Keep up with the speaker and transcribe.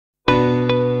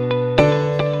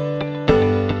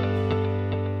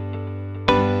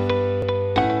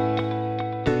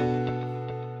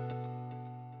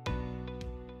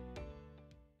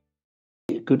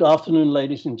Good afternoon,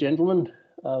 ladies and gentlemen.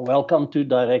 Welcome to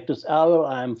Director's Hour.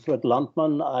 I am Frik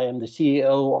Landman. I am the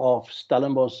CEO of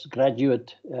Stellenbosch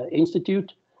Graduate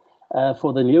Institute.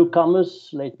 For the newcomers,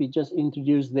 let me just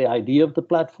introduce the idea of the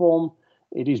platform.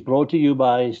 It is brought to you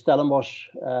by Stellenbosch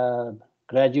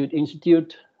Graduate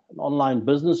Institute, an online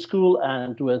business school,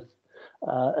 and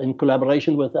in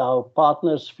collaboration with our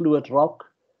partners, Fluid Rock.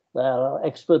 They are our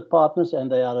expert partners, and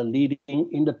they are a leading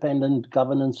independent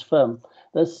governance firm.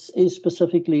 This is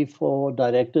specifically for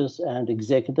directors and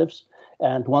executives.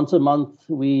 And once a month,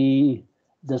 we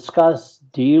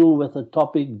deal with a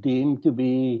topic deemed to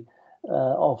be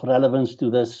of relevance to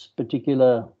this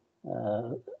particular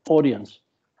audience.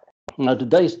 Now,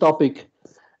 today's topic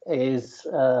is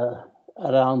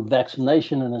around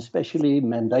vaccination, and especially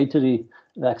mandatory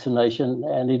vaccination,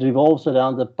 and it revolves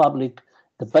around the public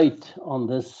debate on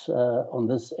this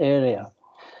area.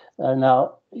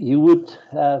 Now, you would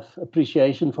have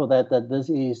appreciation for that this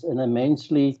is an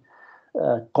immensely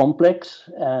complex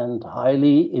and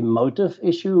highly emotive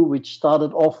issue, which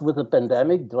started off with the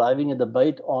pandemic, driving a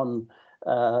debate on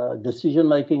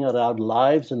decision-making around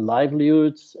lives and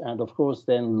livelihoods, and of course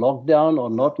then lockdown or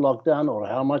not lockdown, or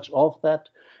how much of that,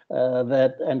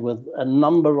 and with a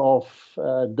number of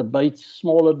debates,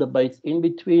 smaller debates in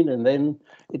between, and then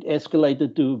it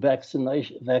escalated to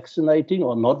vaccinating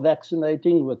or not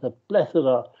vaccinating, with a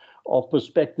plethora of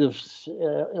perspectives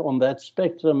on that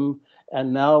spectrum.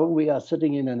 And now we are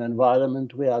sitting in an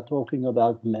environment where we are talking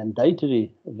about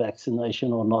mandatory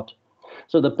vaccination or not.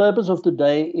 So the purpose of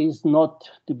today is not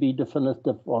to be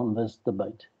definitive on this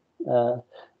debate,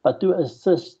 but to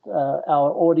assist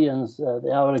our audience,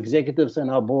 our executives and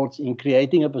our boards in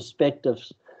creating a perspective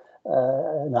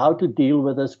and how to deal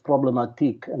with this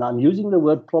problematic. And I'm using the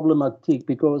word problematic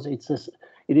because it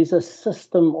is a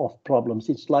system of problems.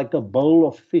 It's like a bowl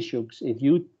of fish hooks. If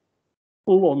you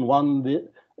pull on one,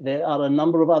 there are a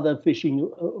number of other fish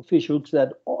hooks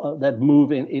that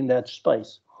move in that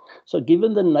space. So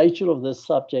given the nature of this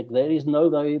subject, there is no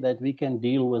way that we can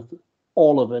deal with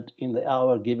all of it in the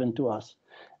hour given to us.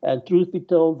 And truth be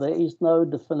told, there is no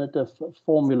definitive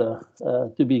formula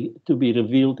to be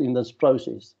revealed in this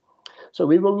process. So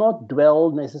we will not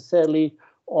dwell necessarily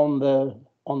on the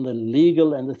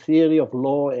legal and the theory of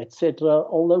law, etc.,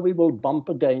 although we will bump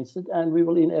against it, and we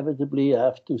will inevitably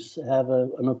have to have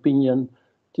an opinion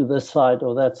to this side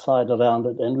or that side around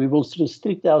it. And we will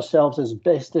restrict ourselves as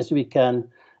best as we can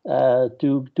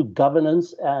to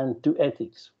governance and to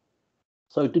ethics.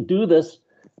 So to do this,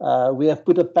 we have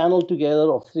put a panel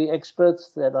together of 3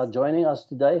 experts that are joining us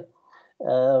today.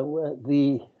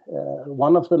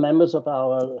 One of the members of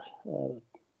our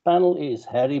panel is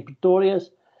Harry Pretorius.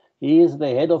 He is the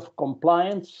head of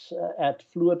compliance at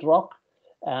Fluid Rock,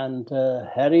 and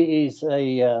Harry is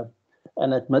an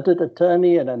admitted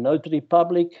attorney and a notary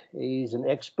public. He's an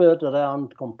expert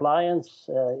around compliance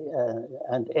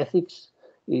and ethics.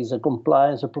 He's a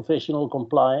professional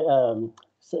compliance.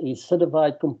 He's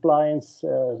certified compliance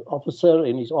officer,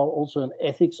 and he's also an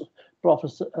ethics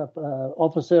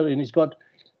officer, and he's got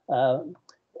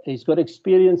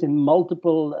experience in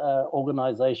multiple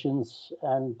organizations,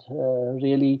 and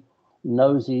really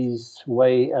knows his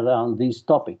way around these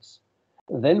topics.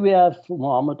 Then we have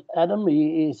Mohammed Adam.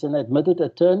 He is an admitted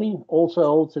attorney, also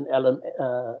holds an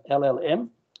LLM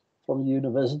from the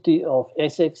University of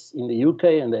Essex in the UK,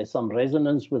 and there's some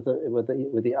resonance with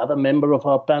the other member of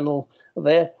our panel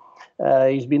there.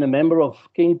 He's been a member of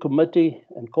King Committee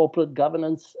and Corporate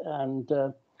Governance, and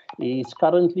he's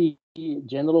currently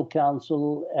General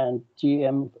Counsel and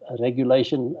GM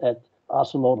Regulation at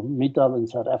ArcelorMittal in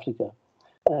South Africa.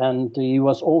 And he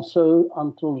was also,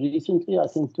 until recently, I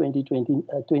think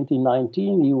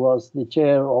 2019, he was the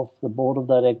chair of the board of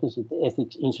directors at the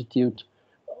Ethics Institute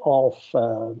of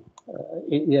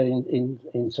here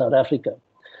in South Africa.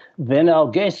 Then our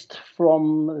guest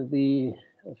from the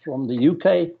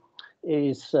UK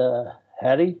is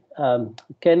Harry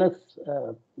Kenneth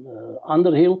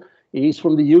Underhill. He's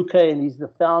from the UK, and he's the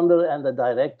founder and the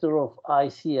director of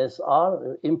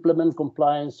ICSR, Implement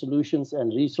Compliance Solutions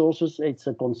and Resources. It's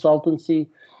a consultancy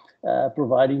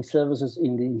providing services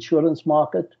in the insurance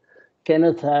market.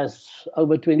 Kenneth has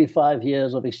over 25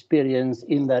 years of experience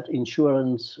in that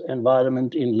insurance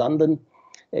environment in London.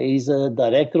 He's a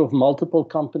director of multiple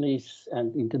companies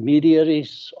and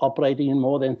intermediaries operating in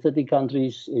more than 30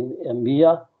 countries in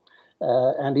EMEA.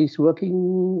 And he's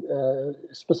working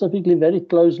specifically very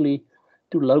closely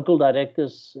to local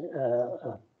directors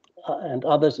and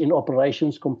others in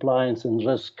operations, compliance, and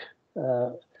risk,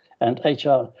 and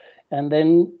HR. And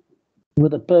then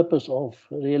with the purpose of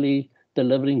really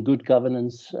delivering good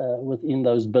governance within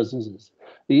those businesses.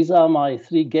 These are my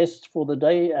three guests for the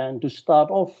day, and to start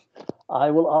off, I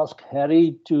will ask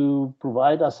Harry to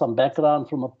provide us some background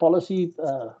from a policy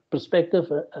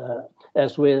perspective,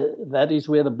 as that is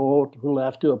where the board will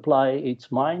have to apply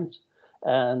its mind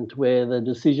and where the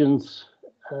decisions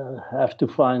have to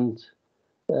find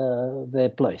their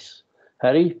place.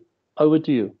 Harry, over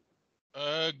to you.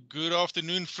 Good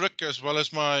afternoon, Frik, as well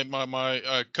as my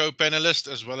co-panelists,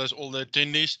 as well as all the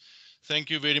attendees. Thank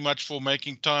you very much for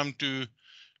making time to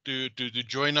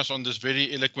join us on this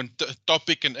very eloquent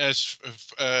topic. And as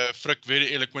Frik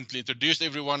very eloquently introduced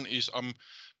everyone, I'm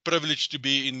privileged to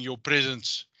be in your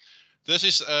presence. This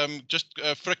is just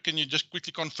Frik, can you just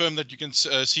quickly confirm that you can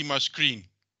see my screen?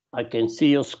 I can see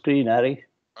your screen, Harry.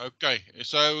 Okay,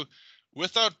 so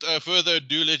without further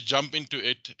ado, let's jump into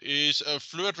it.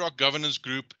 Fluid Rock Governance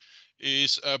Group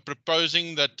is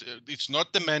proposing that it's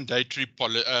not the mandatory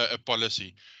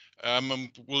policy.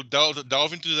 We'll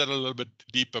delve into that a little bit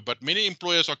deeper, but many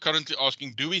employers are currently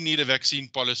asking, do we need a vaccine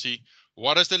policy?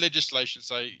 What does the legislation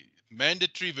say?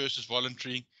 Mandatory versus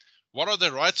voluntary? What are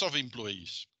the rights of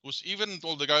employees? Because even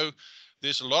although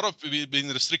there's a lot of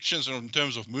restrictions in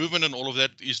terms of movement and all of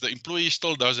that, is the employee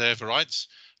still does have rights?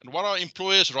 And what are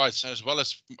employers' rights, as well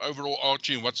as overall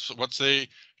arching, what's their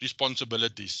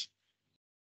responsibilities?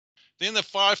 Then the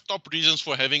 5 top reasons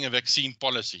for having a vaccine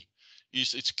policy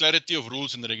is its clarity of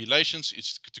rules and regulations.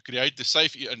 It's to create the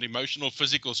safe and emotional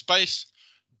physical space,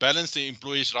 balance the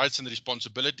employee's rights and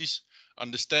responsibilities,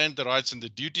 understand the rights and the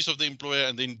duties of the employer,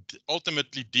 and then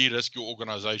ultimately de-risk your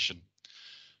organization.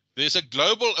 There's a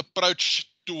global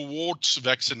approach towards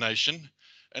vaccination.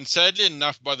 And sadly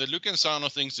enough, by the look and sound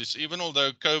of things, it's even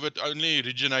although COVID only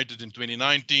originated in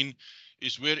 2019,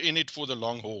 we're in it for the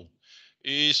long haul.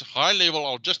 Is high level,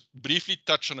 I'll just briefly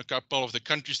touch on a couple of the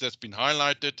countries that's been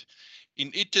highlighted.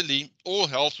 In Italy, all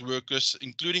health workers,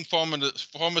 including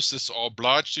pharmacists, are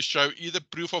obliged to show either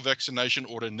proof of vaccination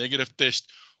or a negative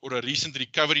test or a recent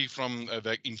recovery from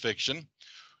infection.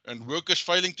 And workers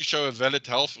failing to show a valid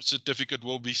health certificate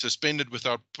will be suspended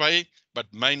without pay,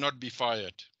 but may not be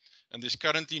fired. And there's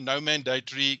currently no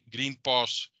mandatory green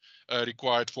pass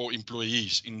required for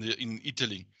employees in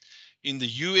Italy. In the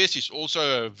US, it's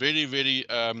also a very, very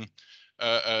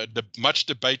much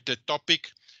debated topic.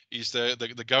 Is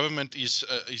the government is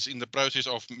in the process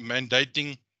of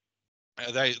mandating.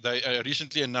 They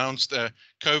recently announced a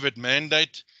COVID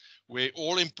mandate, where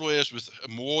all employers with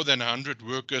more than 100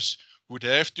 workers would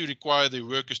have to require their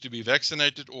workers to be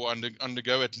vaccinated or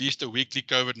undergo at least a weekly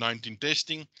COVID-19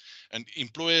 testing. And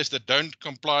employers that don't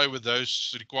comply with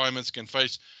those requirements can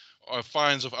face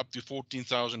fines of up to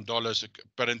 $14,000,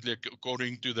 apparently,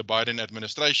 according to the Biden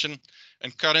administration.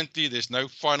 And currently, there's no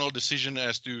final decision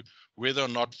as to whether or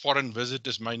not foreign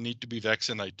visitors may need to be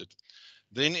vaccinated.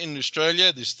 Then in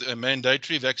Australia, there's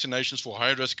mandatory vaccinations for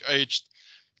high-risk aged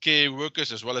care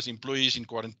workers as well as employees in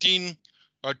quarantine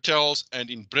hotels. And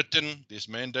in Britain, there's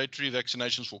mandatory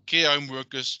vaccinations for care home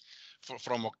workers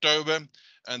from October.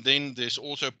 And then there's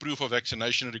also proof of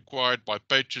vaccination required by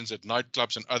patrons at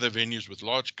nightclubs and other venues with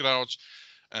large crowds.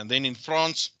 And then in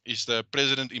France is the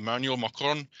President Emmanuel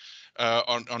Macron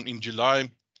in July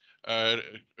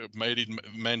made it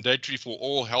mandatory for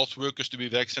all health workers to be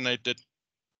vaccinated,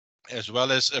 as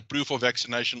well as a proof of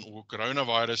vaccination or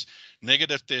coronavirus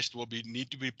negative test will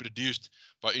need to be produced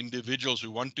by individuals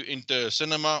who want to enter a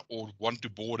cinema or want to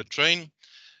board a train.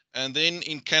 And then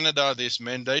in Canada, there's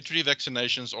mandatory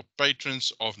vaccinations of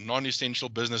patrons of non-essential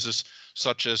businesses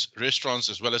such as restaurants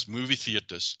as well as movie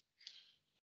theaters.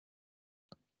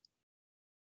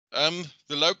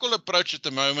 The local approach at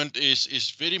the moment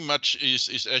is very much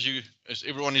as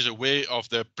everyone is aware of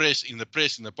the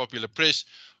popular press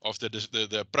of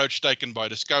the approach taken by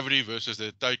Discovery versus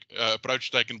the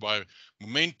approach taken by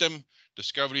Momentum.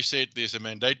 Discovery said there's a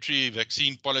mandatory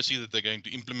vaccine policy that they're going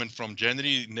to implement from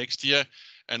January next year,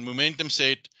 and Momentum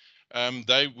said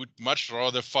they would much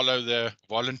rather follow the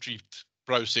voluntary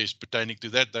process pertaining to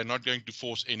that. They're not going to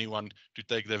force anyone to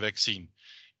take the vaccine.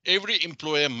 Every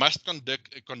employer must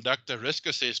conduct a risk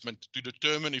assessment to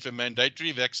determine if a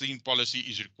mandatory vaccine policy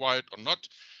is required or not.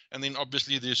 And then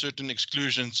obviously there are certain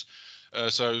exclusions.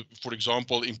 So, for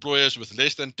example, employers with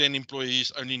less than 10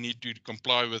 employees only need to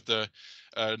comply with the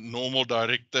normal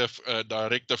Directive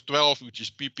 12, which is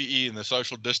PPE and the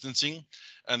social distancing.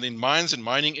 And then mines and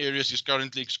mining areas is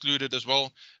currently excluded as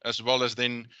well as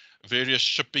then various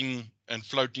shipping and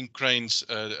floating cranes,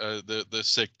 the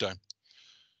sector.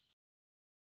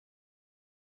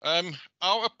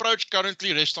 Our approach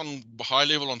currently rests on high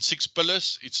level on 6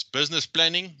 pillars. It's business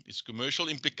planning, it's commercial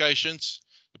implications,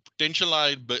 the potential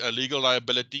legal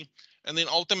liability, And then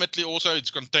ultimately also it's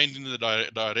contained in the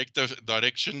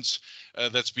directions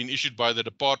that's been issued by the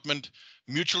department,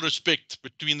 mutual respect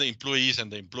between the employees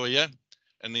and the employer,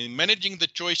 and then managing the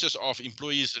choices of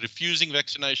employees refusing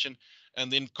vaccination,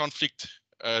 and then conflict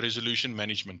resolution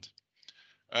management.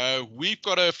 We've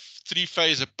got a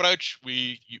three-phase approach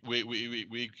where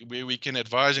we can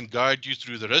advise and guide you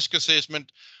through the risk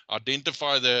assessment,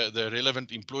 identify the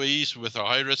relevant employees with a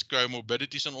high-risk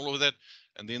comorbidities and all of that,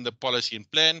 and then the policy and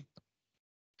plan.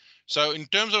 So in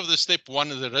terms of the step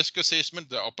one of the risk assessment,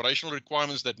 the operational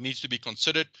requirements that needs to be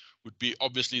considered would be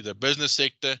obviously the business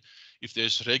sector, if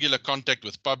there's regular contact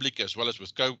with public as well as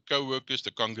with co-workers,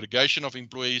 the congregation of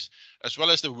employees, as well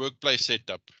as the workplace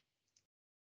setup.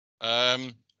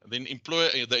 Then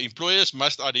the employers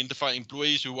must identify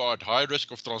employees who are at high risk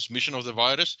of transmission of the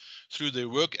virus through their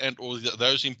work, and or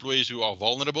those employees who are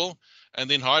vulnerable. And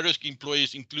then high risk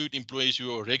employees include employees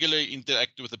who regularly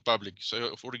interact with the public.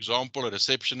 So for example, a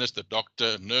receptionist, a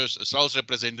doctor, a nurse, a sales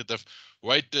representative,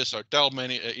 waiters, hotel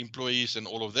employees, and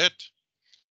all of that.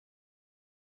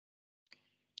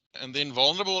 And then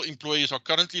vulnerable employees are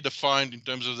currently defined in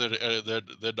terms of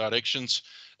the directions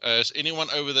as anyone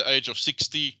over the age of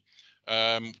 60,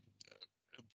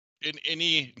 in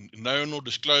any known or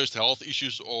disclosed health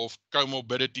issues of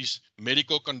comorbidities,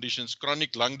 medical conditions,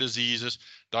 chronic lung diseases,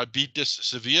 diabetes,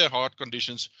 severe heart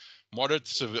conditions, moderate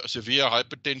severe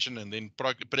hypertension, and then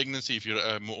pregnancy if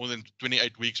you're more than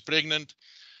 28 weeks pregnant.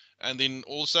 And then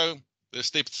also the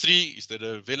step 3 is to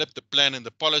develop the plan and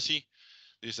the policy.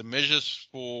 There's the measures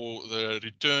for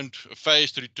the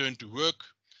phase to return to work.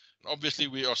 Obviously,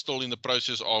 we are still in the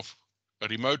process of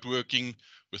remote working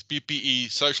with PPE,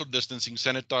 social distancing,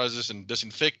 sanitizers, and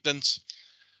disinfectants.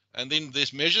 And then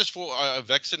there's measures for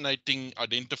vaccinating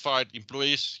identified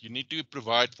employees. You need to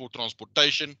provide for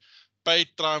transportation, paid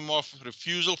time off,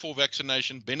 refusal for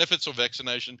vaccination, benefits of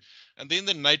vaccination, and then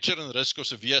the nature and risk of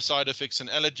severe side effects and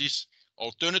allergies,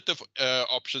 alternative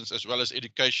options, as well as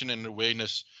education and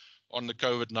awareness on the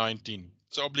COVID-19.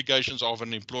 So obligations of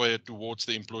an employer towards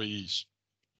the employees.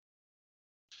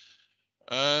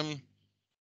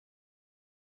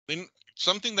 Then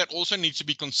something that also needs to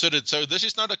be considered. So this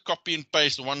is not a copy and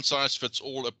paste, one size fits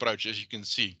all approach, as you can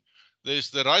see. There's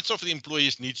the rights of the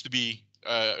employees needs to be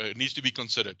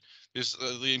considered.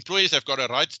 The employees have got a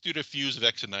right to refuse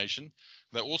vaccination.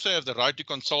 They also have the right to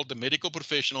consult the medical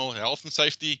professional, health and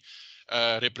safety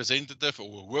representative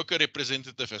or worker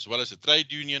representative, as well as a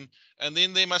trade union. And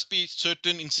then there must be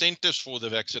certain incentives for the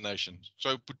vaccination.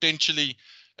 So potentially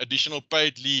additional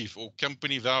paid leave or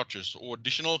company vouchers or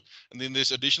and then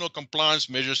there's additional compliance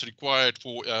measures required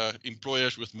for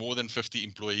employers with more than 50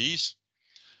 employees.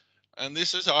 And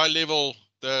this is high level,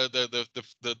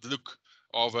 the look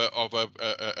of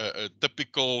a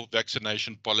typical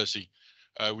vaccination policy.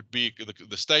 Would be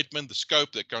the statement, the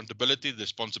scope, the accountability, the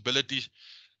responsibilities,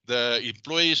 the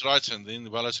employees' rights, and then as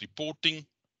well as reporting.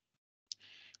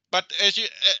 But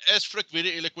as Frik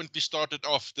very eloquently started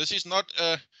off, this is not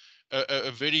a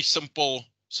very simple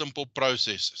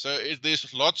process. So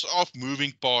there's lots of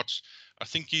moving parts. I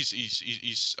think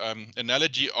his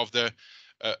analogy of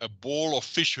a ball of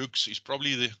fish hooks is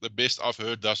probably the best I've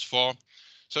heard thus far.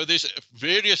 So there's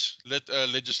various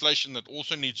legislation that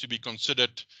also needs to be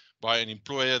considered by an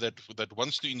employer that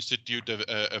wants to institute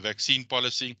a vaccine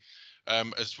policy,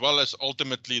 as well as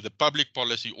ultimately the public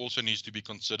policy also needs to be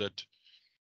considered.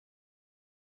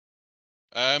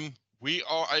 We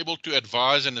are able to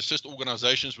advise and assist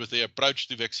organizations with their approach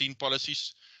to vaccine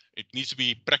policies. It needs to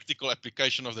be practical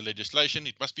application of the legislation.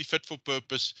 It must be fit for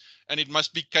purpose, and it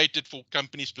must be catered for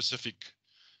company specific.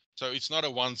 So it's not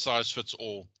a one size fits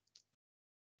all.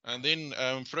 And then,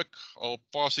 Frik, I'll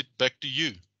pass it back to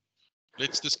you.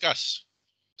 Let's discuss.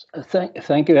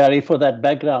 Thank you, Harry, for that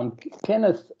background.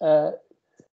 Kenneth,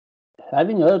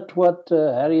 having heard what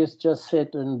Harry has just said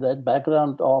in that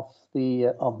background of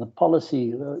the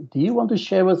policy, do you want to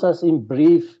share with us in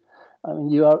brief? I mean,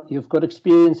 you've got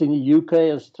experience in the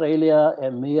UK, Australia,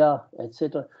 EMEA,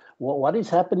 etc. What is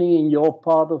happening in your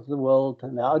part of the world,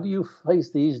 and how do you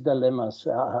face these dilemmas?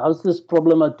 How's this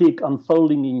problematic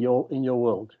unfolding in your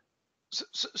world?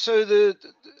 So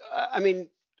I mean,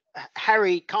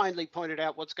 Harry kindly pointed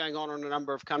out what's going on in a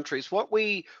number of countries. What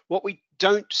we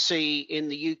don't see in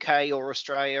the UK or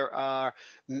Australia are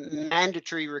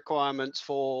mandatory requirements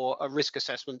for risk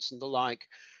assessments and the like.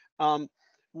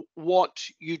 What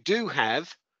you do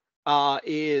have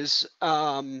is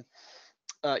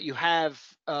you have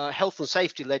health and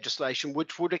safety legislation,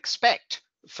 which would expect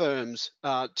firms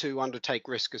to undertake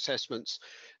risk assessments.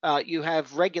 You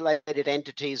have regulated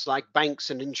entities like banks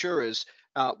and insurers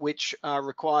which are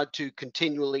required to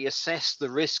continually assess the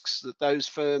risks that those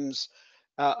firms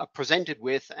are presented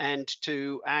with and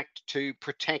to act to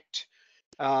protect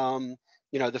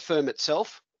the firm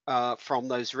itself from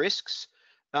those risks,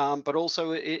 but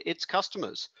also its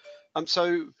customers.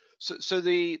 So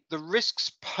the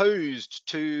risks posed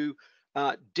to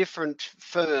different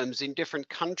firms in different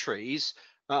countries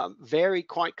vary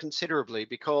quite considerably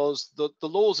because the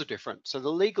laws are different. So the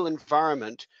legal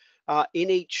environment in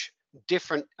each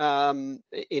different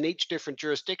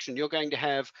jurisdiction, you're going to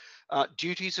have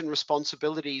duties and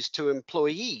responsibilities to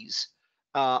employees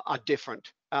are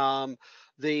different.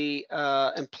 The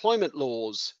employment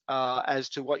laws as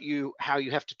to how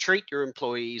you have to treat your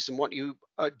employees and what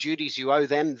duties you owe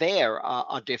them there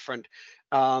are different.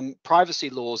 Privacy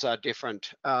laws are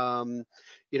different.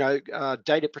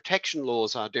 Data protection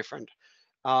laws are different,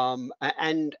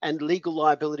 and legal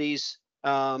liabilities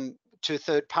to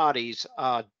third parties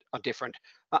are different.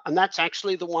 And that's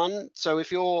actually the one. So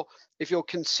if you're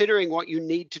considering what you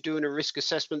need to do in a risk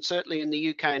assessment, certainly in the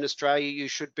UK and Australia, you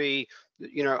should be,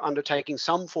 undertaking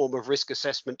some form of risk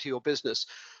assessment to your business.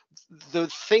 The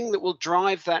thing that will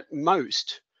drive that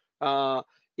most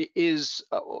is,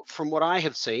 from what I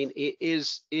have seen,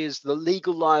 is the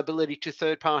legal liability to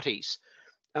third parties.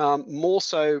 More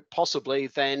so possibly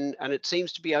than, and it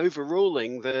seems to be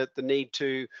overruling the need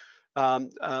to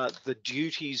the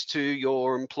duties to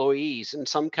your employees, in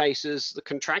some cases the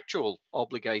contractual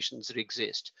obligations that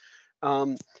exist.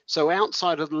 So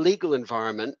outside of the legal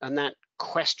environment and that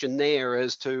question there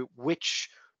as to which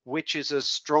is a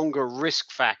stronger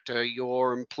risk factor,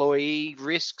 your employee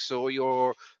risks or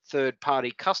your third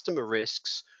party customer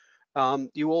risks,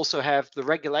 you also have the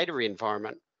regulatory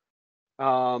environment.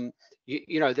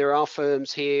 There are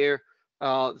firms here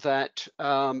that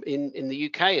in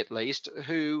the UK at least,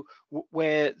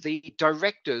 where the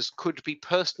directors could be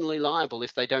personally liable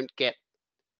if they don't get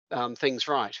things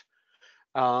right.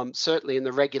 Certainly in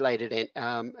the regulated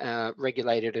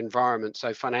environment,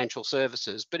 so financial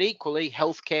services, but equally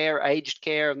healthcare, aged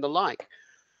care, and the like.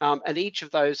 And each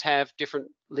of those have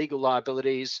different legal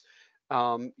liabilities,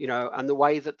 and the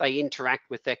way that they interact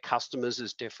with their customers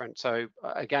is different. So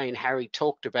again, Harry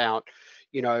talked about,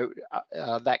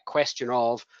 that question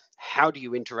of how do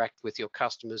you interact with your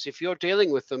customers? If you're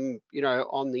dealing with them,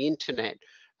 on the internet,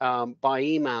 by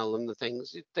email and the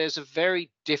things, there's a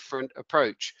very different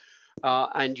approach,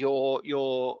 and your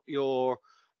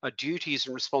duties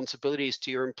and responsibilities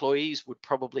to your employees would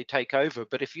probably take over.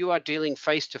 But if you are dealing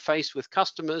face to face with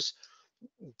customers,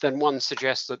 then one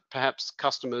suggests that perhaps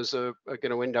customers are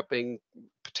going to end up being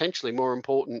potentially more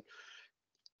important.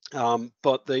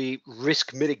 But the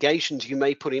risk mitigations you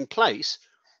may put in place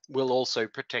will also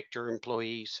protect your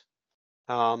employees.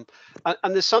 And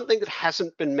there's something that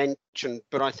hasn't been mentioned,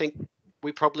 but I think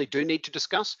we probably do need to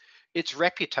discuss. It's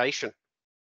reputation.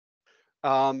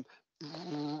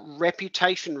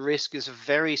 Reputation risk is a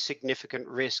very significant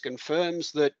risk, and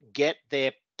firms that get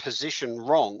their position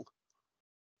wrong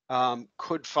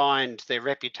could find their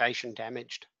reputation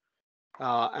damaged.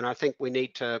 And I think we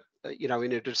need to, in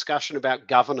a discussion about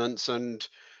governance and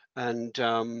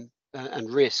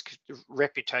risk,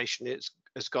 reputation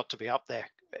has got to be up there,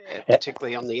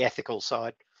 particularly on the ethical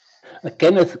side.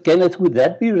 Kenneth, would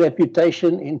that be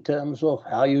reputation in terms of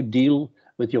how you deal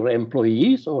with your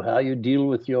employees or how you deal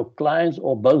with your clients,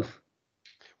 or both?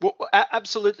 Well,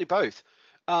 absolutely both.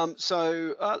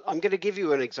 So I'm going to give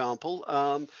you an example.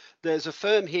 There's a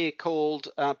firm here called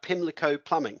Pimlico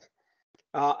Plumbing,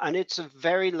 and it's a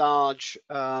very large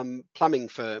plumbing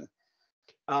firm.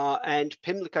 And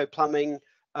Pimlico Plumbing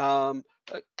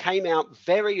came out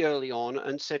very early on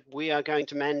and said, we are going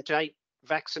to mandate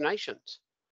vaccinations.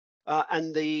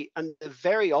 And the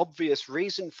very obvious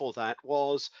reason for that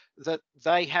was that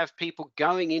they have people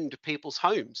going into people's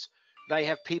homes. They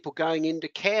have people going into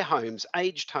care homes,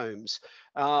 aged homes,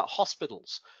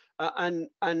 hospitals, and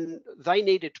they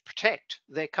needed to protect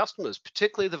their customers,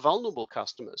 particularly the vulnerable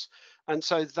customers. And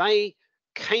so they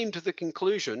came to the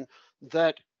conclusion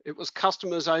that it was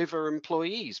customers over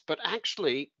employees, but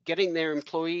actually getting their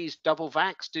employees double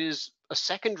vaxxed is a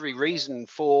secondary reason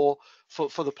for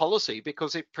the policy,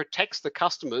 because it protects the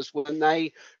customers when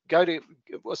they go to,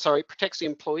 protects the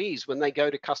employees when they go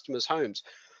to customers' homes.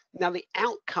 Now, the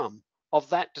outcome of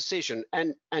that decision,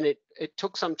 and it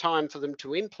took some time for them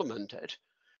to implement it,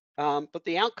 but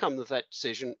the outcome of that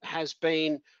decision has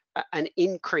been an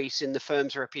increase in the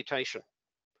firm's reputation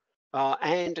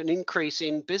and an increase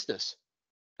in business.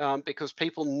 Because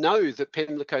people know that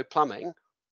Pimlico Plumbing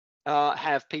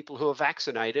have people who are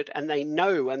vaccinated, and they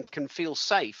know and can feel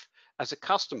safe as a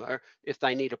customer if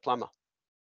they need a plumber.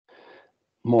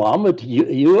 Mohammed,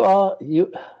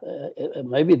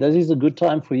 maybe this is a good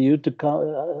time for you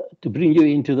to bring you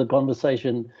into the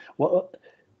conversation.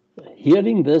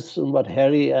 Hearing this and what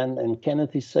Harry and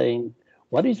Kenneth is saying,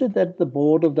 what is it that the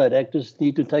board of directors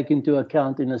need to take into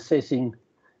account in assessing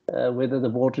whether the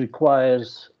board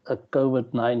requires a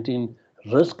COVID-19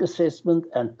 risk assessment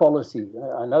and policy?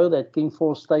 I know that King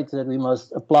 4 states that we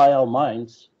must apply our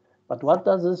minds, but what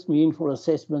does this mean for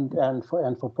assessment and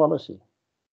for policy?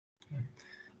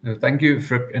 Thank you,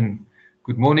 Frik, and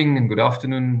good morning and good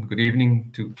afternoon, good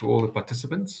evening to all the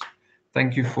participants.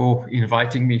 Thank you for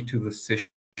inviting me to this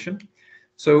session.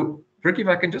 So, Frik, if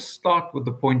I can just start with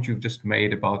the point you've just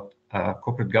made about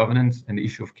corporate governance and the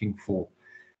issue of King 4.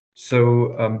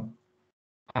 So,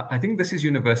 I think this is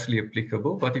universally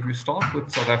applicable, but if you start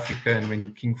with South Africa and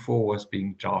when King 4 was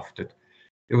being drafted,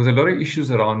 there was a lot of issues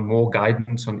around more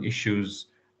guidance on issues,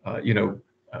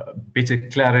 better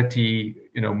clarity,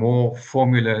 more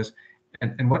formulas.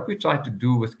 And what we try to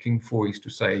do with King 4 is to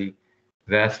say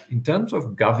that in terms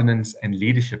of governance and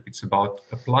leadership, it's about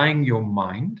applying your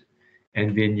mind,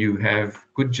 and then you have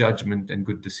good judgment and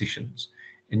good decisions.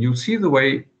 And you'll see the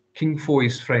way King 4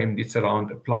 is framed. It's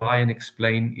around apply and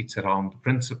explain. It's around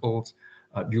principles.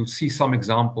 You'll see some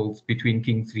examples between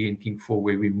King 3 and King 4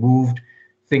 where we moved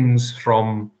things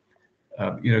from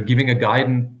giving a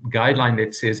guideline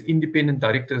that says independent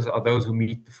directors are those who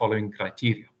meet the following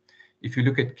criteria. If you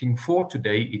look at King 4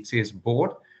 today, it says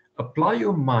board, apply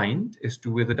your mind as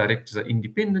to whether directors are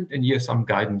independent, and here's some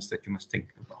guidance that you must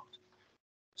think about.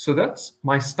 So that's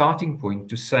my starting point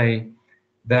to say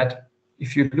that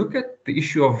if you look at the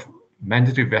issue of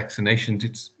mandatory vaccinations,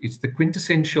 it's the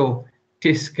quintessential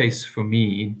test case for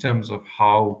me in terms of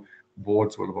how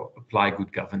boards will apply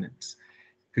good governance.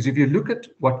 Because if you look at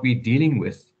what we're dealing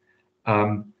with,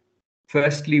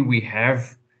 firstly, we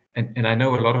have, and I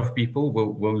know a lot of people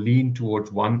will lean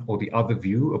towards one or the other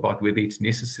view about whether it's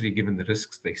necessary given the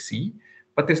risks they see,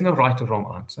 but there's no right or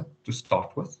wrong answer to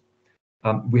start with.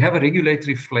 We have a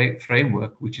regulatory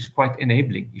framework which is quite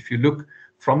enabling. If you look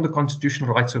from the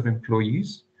constitutional rights of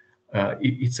employees,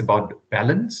 it's about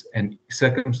balance and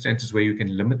circumstances where you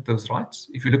can limit those rights.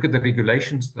 If you look at the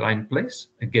regulations that are in place,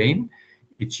 again,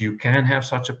 you can have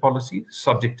such a policy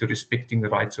subject to respecting the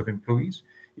rights of employees.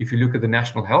 If you look at the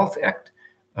National Health Act,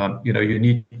 you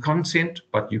need consent,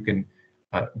 but you can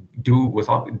do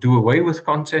away with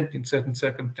consent in certain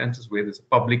circumstances where there's a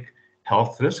public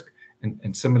health risk.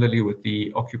 And similarly with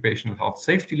the occupational health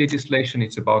safety legislation,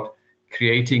 it's about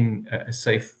creating a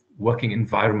safe working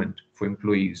environment for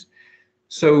employees.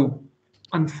 So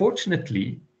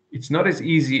unfortunately, it's not as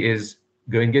easy as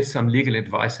go and get some legal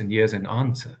advice and here's an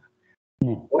answer.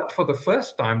 What for the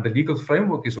first time, the legal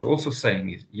framework is also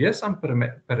saying is, yes, some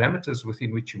parameters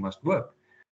within which you must work,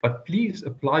 but please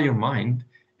apply your mind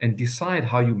and decide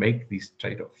how you make these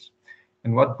trade-offs.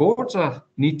 And what boards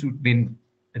need to then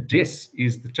address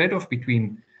is the trade-off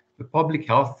between the public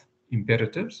health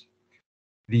imperatives,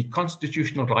 the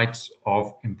constitutional rights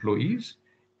of employees,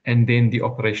 and then the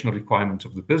operational requirements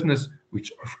of the business,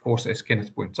 which, of course, as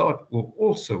Kenneth points out, will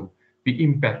also be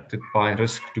impacted by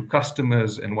risk to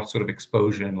customers and what sort of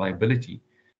exposure and liability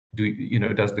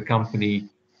does the company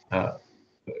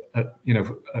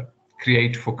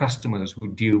create for customers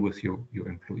who deal with your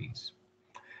employees.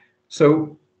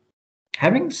 So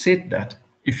having said that,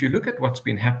 if you look at what's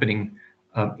been happening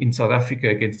in South Africa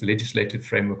against the legislative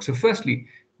framework, so firstly,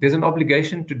 there's an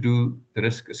obligation to do the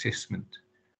risk assessment.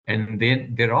 And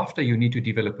then thereafter, you need to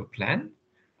develop a plan.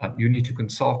 You need to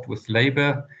consult with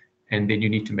labor, and then you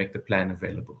need to make the plan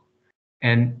available.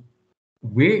 And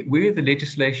where the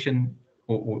legislation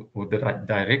or the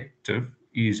directive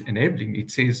is enabling,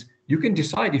 it says you can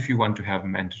decide if you want to have a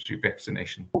mandatory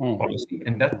vaccination policy,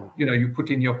 and that you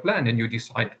put in your plan and you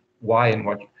decide why and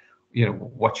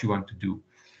what you want to do.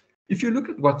 If you look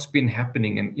at what's been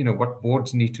happening and what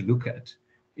boards need to look at,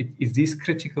 it is these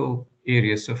critical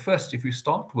areas. So first, if you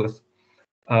start with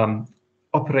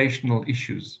operational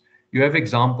issues, you have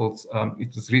examples.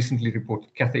 It was recently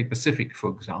reported Cathay Pacific, for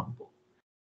example,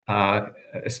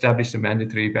 established a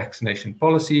mandatory vaccination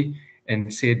policy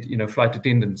and said, flight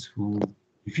attendants who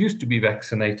refused to be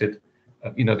vaccinated,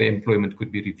 their employment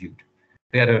could be reviewed.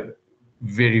 They had a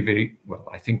very, very, well,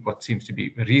 I think what seems to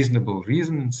be a reasonable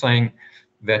reason in saying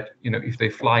that, if they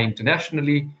fly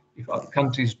internationally, if other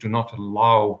countries do not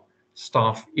allow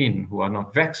staff in who are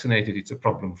not vaccinated, it's a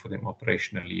problem for them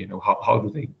operationally. How do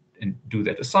they do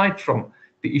that, aside from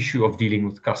the issue of dealing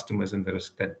with customers and the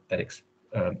risk that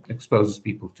exposes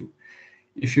people to.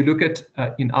 If you look at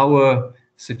in our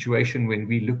situation, when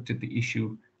we looked at the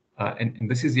issue, and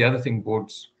this is the other thing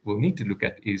boards will need to look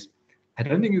at, is I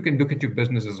don't think you can look at your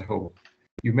business as a whole.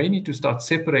 you may need to start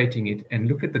separating it and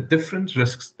look at the different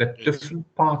risks that different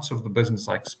parts of the business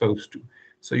are exposed to.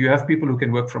 So you have people who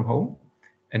can work from home,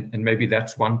 and maybe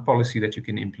that's one policy that you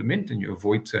can implement and you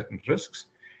avoid certain risks.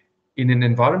 In an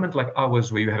environment like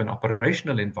ours, where you have an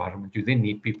operational environment, you then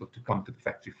need people to come to the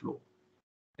factory floor.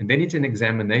 And then it's an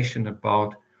examination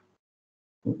about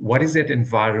what is that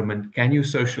environment? Can you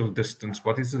social distance?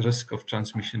 What is the risk of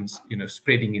transmissions,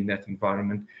 spreading in that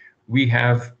environment? We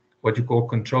have what you call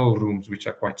control rooms, which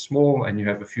are quite small, and you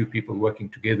have a few people working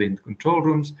together in the control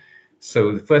rooms.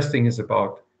 So the first thing is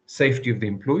about safety of the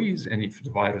employees, and if the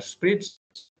virus spreads.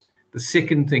 The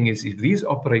second thing is, if these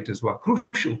operators who are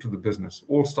crucial to the business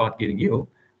all start getting ill,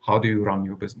 how do you run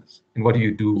your business? And what do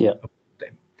you do about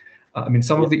them? I mean,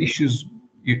 some of the issues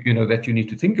that you need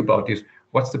to think about is,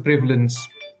 what's the prevalence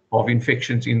of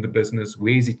infections in the business?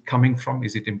 Where is it coming from?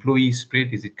 Is it employee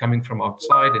spread? Is it coming from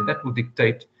outside? And that will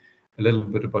dictate a little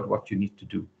bit about what you need to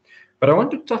do. But I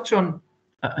want to touch on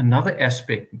another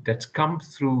aspect that's come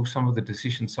through some of the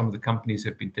decisions some of the companies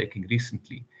have been taking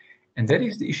recently, and that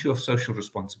is the issue of social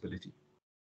responsibility.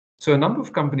 So a number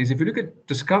of companies, if you look at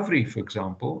Discovery, for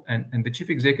example, and the chief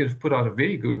executive put out a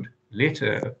very good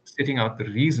letter setting out the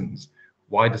reasons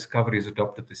why Discovery has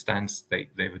adopted the stance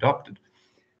they've adopted.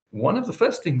 One of the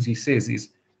first things he says is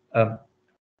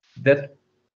that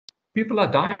people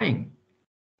are dying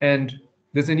and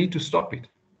there's a need to stop it.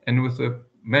 And with a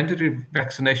mandatory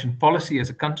vaccination policy as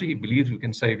a country, he believes we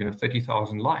can save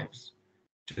 30,000 lives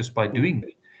just by doing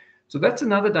that. So that's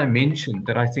another dimension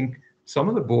that I think some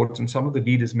of the boards and some of the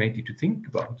leaders may need to think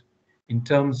about in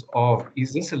terms of,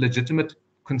 is this a legitimate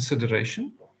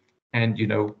consideration? And,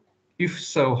 if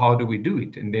so, how do we do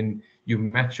it? And then you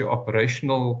match your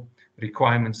operational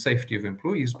requirements, safety of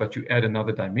employees, but you add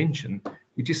another dimension,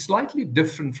 which is slightly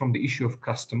different from the issue of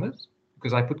customers,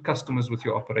 because I put customers with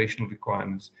your operational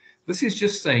requirements. This is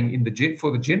just saying,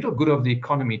 for the general good of the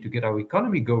economy, to get our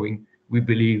economy going, we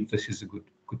believe this is a good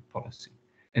policy.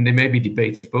 And there may be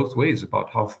debates both ways about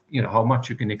how much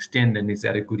you can extend, and is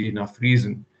that a good enough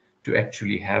reason to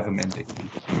actually have a mandatory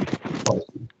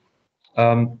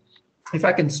policy. If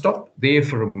I can stop there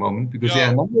for a moment, because there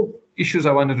are a number of issues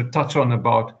I wanted to touch on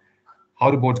about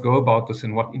how do boards go about this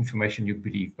and what information you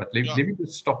believe. But let me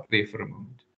just stop there for a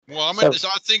moment. Mohammed, so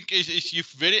I think you've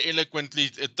very eloquently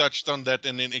touched on that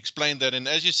and then explained that. And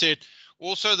as you said,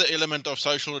 also the element of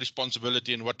social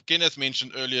responsibility, and what Kenneth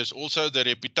mentioned earlier is also the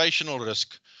reputational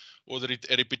risk, or the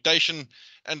reputation.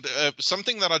 And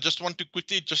something that I just want to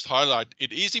quickly just highlight,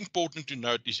 it is important to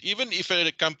note is, even if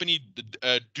a company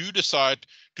do decide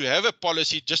to have a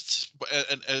policy, just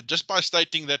by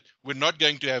stating that we're not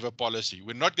going to have a policy,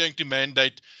 we're not going to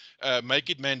make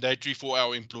it mandatory for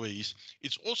our employees,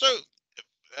 it's also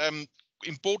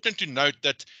important to note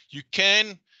that you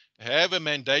can have a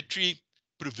mandatory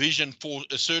provision for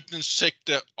a certain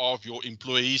sector of your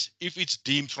employees if it's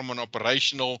deemed from an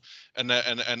operational and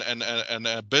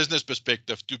a business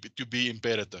perspective to be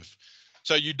imperative.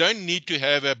 So you don't need to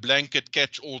have a blanket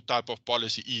catch-all type of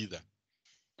policy either.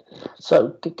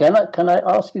 So can I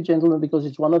ask you, gentlemen, because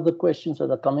it's one of the questions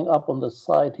that are coming up on the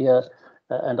side here,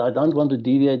 and I don't want to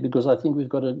deviate because I think we've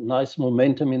got a nice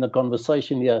momentum in the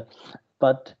conversation here,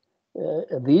 but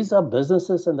these are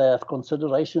businesses and they have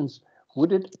considerations.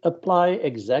 Would it apply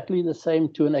exactly the same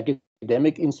to an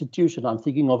academic institution? I'm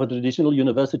thinking of a traditional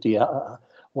university.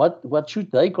 What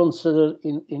should they consider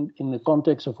in the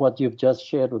context of what you've just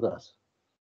shared with us?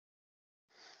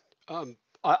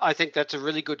 I think that's a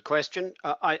really good question.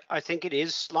 I think it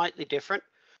is slightly different.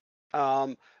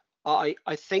 I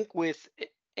think with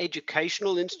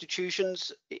educational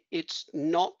institutions, it's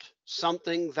not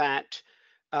something that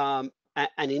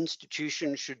an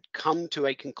institution should come to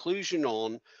a conclusion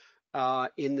on,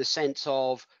 in the sense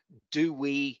of, do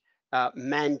we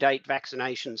mandate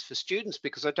vaccinations for students?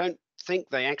 Because I don't think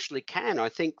they actually can. I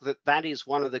think that is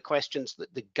one of the questions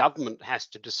that the government has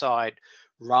to decide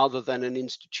rather than an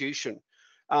institution.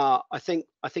 I think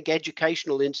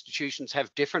educational institutions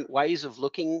have different ways of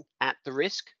looking at the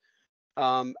risk,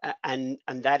 and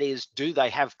that is, do they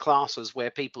have classes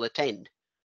where people attend?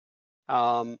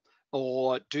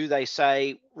 Or do they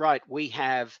say, right, we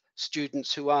have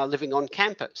students who are living on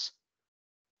campus.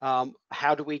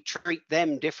 How do we treat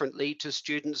them differently to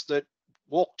students that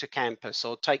walk to campus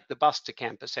or take the bus to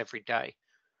campus every day?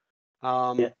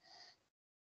 I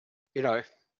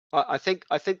think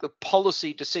the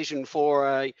policy decision for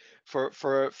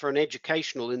an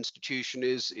educational institution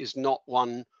is not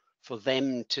one for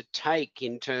them to take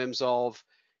in terms of,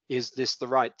 is this the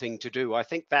right thing to do? I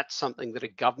think that's something that a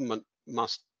government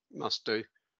must do.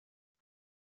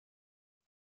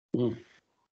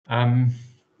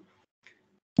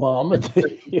 Mohammed,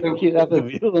 you have a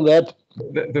view on that?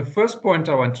 The first point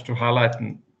I wanted to highlight,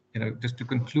 and just to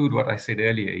conclude what I said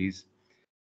earlier, is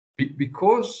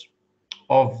because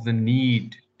of the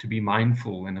need to be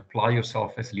mindful and apply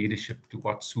yourself as leadership to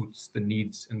what suits the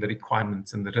needs and the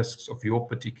requirements and the risks of your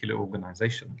particular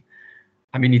organization.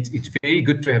 I mean, it's very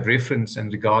good to have reference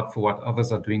and regard for what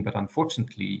others are doing, but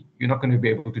unfortunately, you're not going to be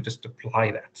able to just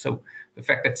apply that. So the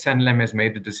fact that Sanlam has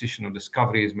made a decision or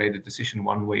Discovery has made a decision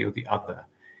one way or the other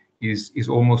is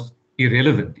almost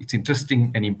irrelevant. It's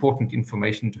interesting and important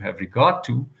information to have regard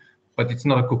to, but it's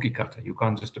not a cookie cutter. You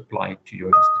can't just apply it to your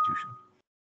institution.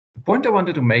 The point I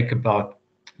wanted to make about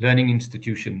learning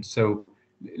institutions. So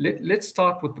let's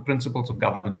start with the principles of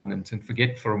governance and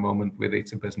forget for a moment whether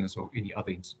it's a business or any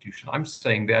other institution. I'm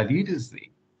saying there are leaders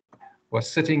there who are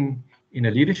sitting in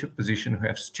a leadership position who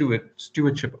have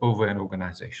stewardship over an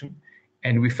organization,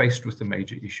 and we're faced with a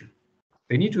major issue.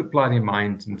 They need to apply their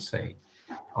minds and say,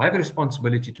 I have a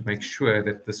responsibility to make sure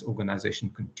that this organization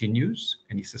continues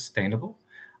and is sustainable.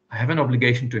 I have an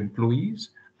obligation to employees.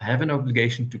 I have an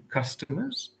obligation to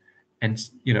customers. And,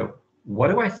 what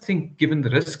do I think, given the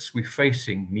risks we're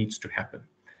facing, needs to happen?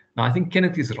 Now, I think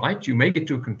Kenneth is right. You may get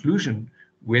to a conclusion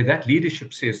where that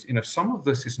leadership says, some of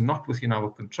this is not within our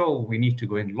control. We need to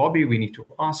go and lobby. We need to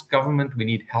ask government. We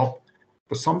need help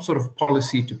for some sort of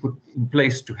policy to put in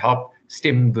place to help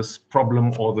stem this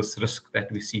problem or this risk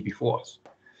that we see before us.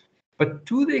 But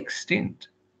to the extent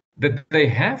that they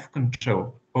have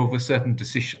control over certain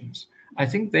decisions, I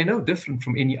think they're no different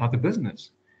from any other business.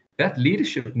 That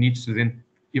leadership needs to then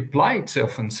apply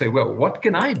itself and say, well, what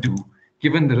can I do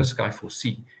given the risk I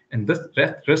foresee? And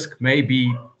that risk may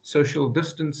be social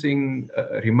distancing,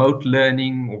 remote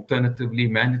learning, alternatively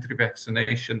mandatory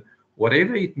vaccination,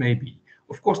 whatever it may be.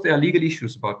 Of course, there are legal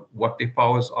issues about what their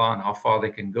powers are and how far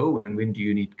they can go and when do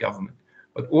you need government.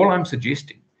 But all I'm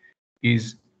suggesting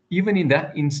is, even in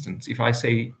that instance, if I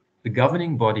say the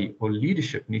governing body or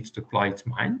leadership needs to apply its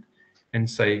mind and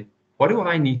say, what do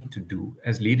I need to do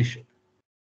as leadership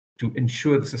to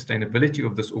ensure the sustainability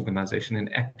of this organization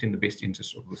and act in the best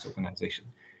interest of this organization?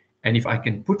 And if I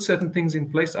can put certain things in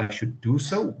place, I should do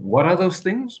so. What are those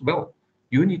things? Well,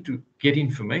 you need to get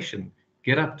information,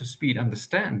 get up to speed,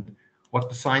 understand what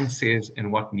the science says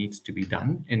and what needs to be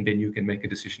done, and then you can make a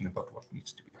decision about what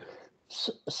needs to be done.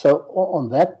 So on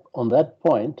that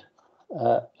point,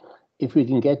 if we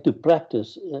can get to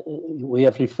practice, we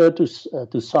have referred to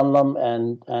Sanlam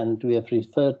and we have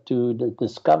referred to the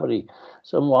Discovery.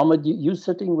 So Mohammed, you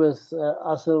sitting with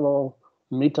ArcelorMittal,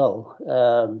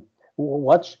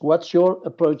 what's your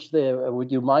approach there?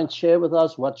 Would you mind share with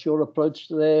us what's your approach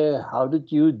there? How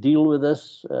did you deal with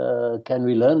this? Can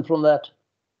we learn from that?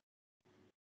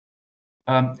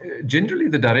 Generally,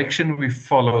 the direction we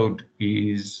followed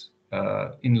is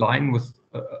in line with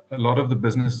a lot of the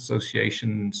business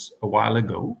associations a while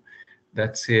ago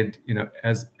that said,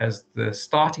 as the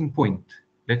starting point,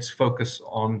 let's focus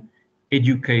on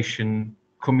education,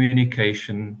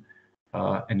 communication,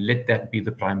 and let that be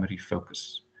the primary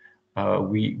focus.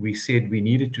 We said we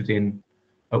needed to then,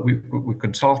 we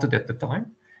consulted at the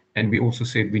time, and we also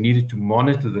said we needed to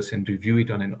monitor this and review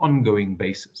it on an ongoing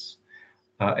basis.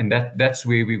 And that's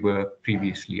where we were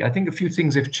previously. I think a few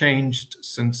things have changed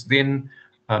since then.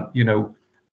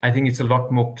 I think it's a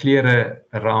lot more clearer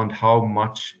around how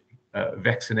much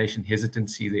vaccination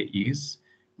hesitancy there is,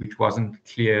 which wasn't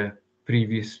clear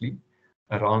previously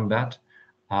around that.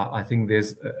 I think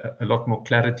there's a lot more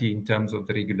clarity in terms of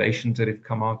the regulations that have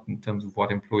come out in terms of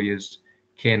what employers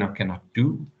can or cannot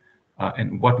do.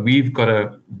 And what we've got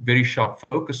a very sharp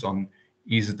focus on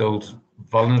is those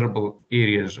vulnerable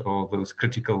areas or those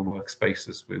critical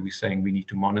workspaces where we're saying we need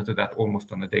to monitor that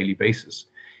almost on a daily basis.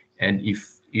 And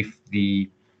if the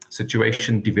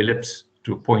situation develops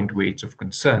to a point where it's of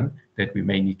concern, that we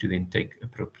may need to then take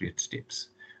appropriate steps.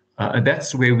 And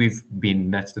that's where we've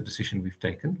been, that's the decision we've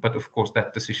taken. But of course,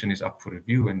 that decision is up for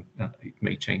review and it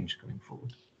may change going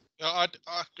forward.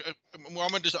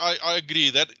 Mohammed, I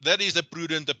agree that is the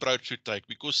prudent approach to take,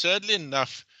 because sadly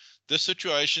enough, this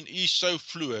situation is so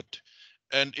fluid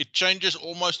and it changes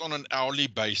almost on an hourly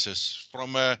basis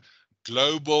from a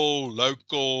global,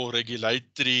 local,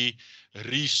 regulatory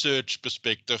research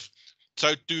perspective.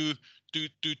 So to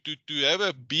have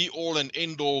a be-all and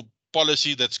end-all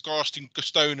policy that's cast in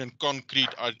stone and concrete,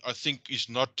 I think is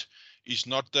not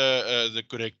the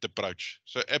correct approach.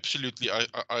 So absolutely,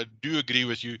 I do agree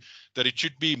with you that it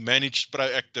should be managed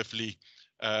proactively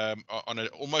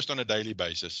almost on a daily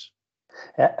basis.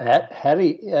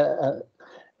 Harry,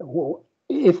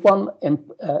 if one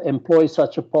employs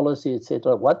such a policy,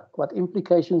 etc., what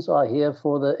implications are here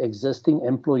for the existing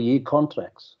employee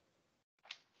contracts?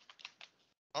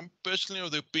 I'm personally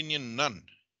of the opinion none,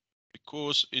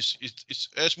 because it's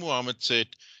as Mohammed said,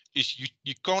 is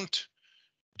you can't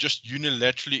just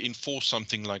unilaterally enforce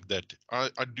something like that. I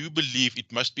do believe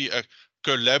it must be a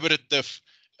collaborative,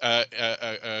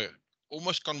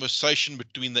 almost conversation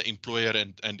between the employer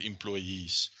and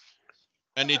employees.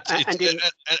 And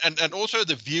and also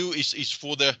the view is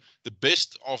for the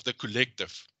best of the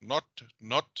collective, not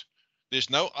there's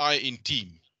no I in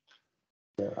team.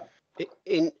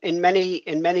 In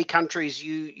many countries,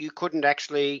 you couldn't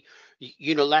actually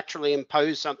unilaterally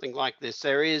impose something like this.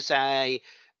 There is an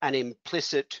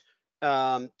implicit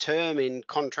term in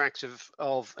contracts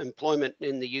of employment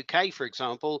in the UK, for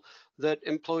example, that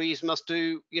employees must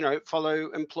do,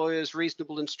 follow employers'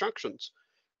 reasonable instructions.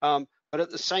 But at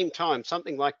the same time,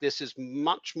 something like this is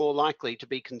much more likely to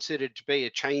be considered to be a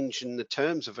change in the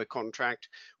terms of a contract,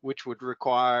 which would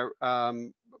require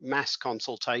mass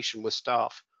consultation with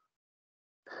staff.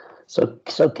 So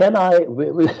can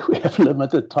we have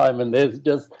limited time and there's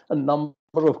just a number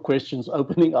of questions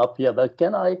opening up here, but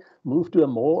can I move to a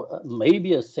more,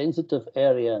 maybe a sensitive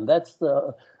area, and that's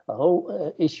the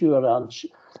whole issue around,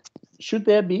 should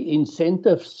there be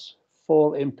incentives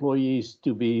for employees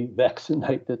to be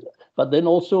vaccinated? But then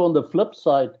also on the flip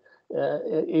side,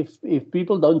 if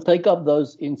people don't take up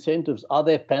those incentives, are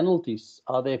there penalties?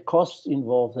 Are there costs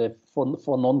involved there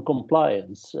for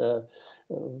non-compliance?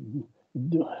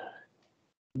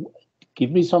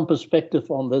 Give me some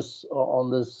perspective on this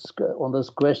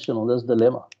question, on this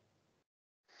dilemma.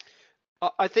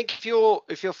 I think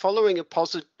if you're following a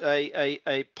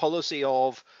policy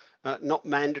of not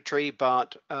mandatory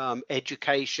but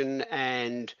education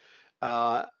and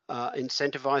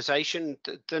incentivization,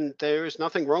 then there is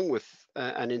nothing wrong with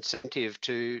an incentive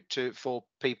for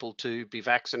people to be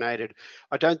vaccinated.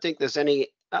 I don't think there's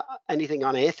anything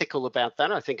unethical about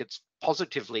that. I think it's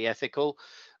positively ethical.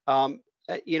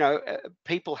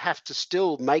 People have to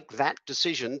still make that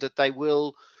decision that they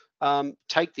will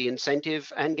take the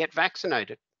incentive and get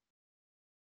vaccinated.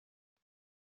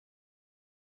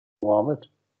 Mohammed?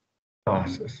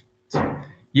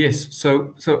 Yes,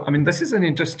 so I mean, this is an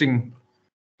interesting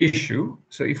issue.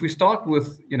 So if we start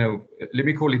with, let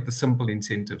me call it the simple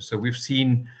incentive. So we've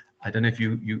seen, I don't know if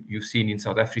you've seen in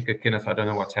South Africa, Kenneth, I don't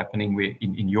know what's happening where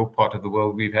in your part of the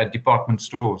world, we've had department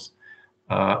stores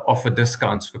offer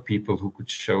discounts for people who could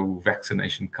show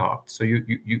vaccination cards. So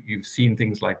you've seen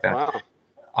things like that. Wow.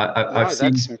 I've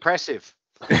seen, that's impressive.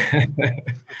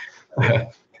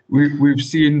 We've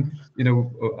seen,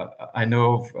 I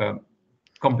know of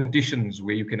competitions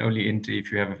where you can only enter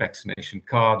if you have a vaccination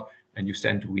card and you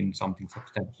stand to win something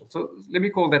substantial. So let me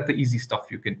call that the easy stuff.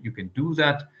 You can do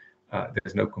that.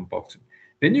 There's no compulsion.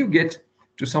 Then you get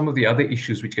to some of the other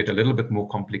issues which get a little bit more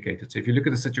complicated. So if you look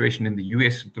at the situation in the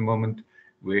US at the moment,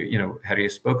 where Harry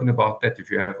has spoken about that,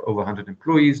 if you have over 100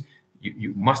 employees,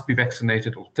 you must be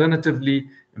vaccinated. Alternatively,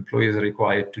 employers are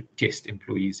required to test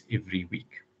employees every week.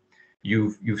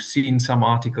 You've seen some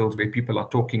articles where people are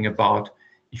talking about,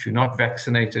 if you're not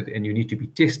vaccinated and you need to be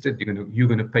tested, you're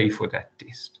going to pay for that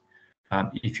test.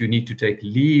 If you need to take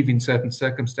leave in certain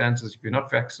circumstances, if you're not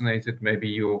vaccinated, maybe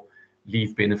your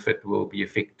leave benefit will be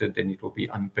affected and it will be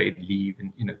unpaid leave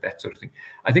and that sort of thing.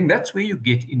 I think that's where you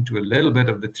get into a little bit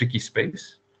of the tricky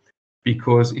space,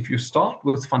 because if you start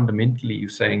with fundamentally you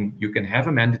saying you can have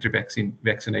a mandatory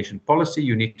vaccination policy,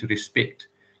 you need to respect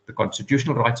the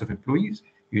constitutional rights of employees,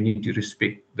 you need to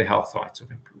respect the health rights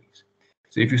of employees.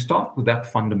 So if you start with that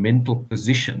fundamental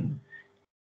position,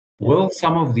 will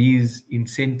some of these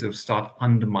incentives start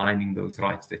undermining those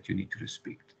rights that you need to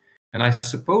respect? And I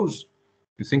suppose,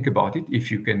 to think about it, if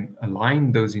you can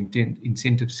align those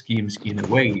incentive schemes in a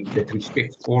way that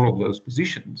respects all of those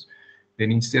positions,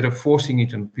 then instead of forcing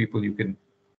it on people, you can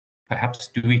perhaps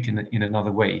do it in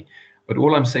another way. But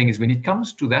all I'm saying is when it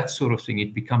comes to that sort of thing,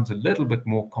 it becomes a little bit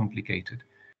more complicated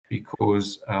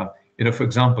because, for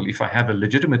example, if I have a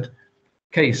legitimate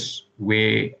case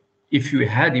where if you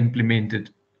had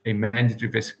implemented a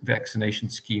mandatory vaccination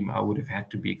scheme, I would have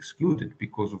had to be excluded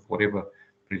because of whatever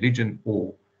religion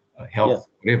or health,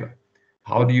 whatever.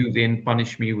 How do you then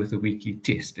punish me with a weekly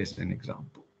test, as an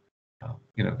example?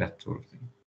 That sort of thing.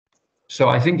 So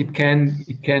I think it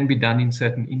can be done in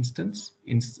certain instances.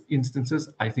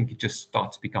 I think it just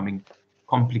starts becoming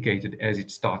complicated as it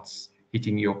starts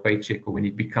hitting your paycheck, or when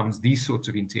it becomes these sorts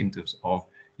of incentives of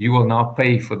you will now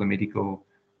pay for the medical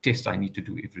test I need to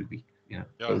do every week.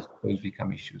 Those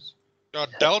become issues.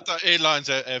 Delta Airlines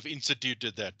have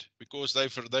instituted that because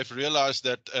they've realized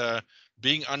that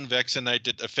being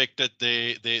unvaccinated affected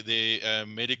their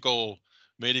medical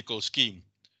scheme.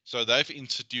 So they've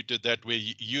instituted that where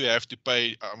you have to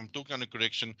pay, I'm talking under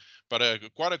correction, but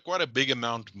quite a big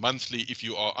amount monthly if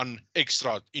you are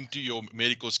extra into your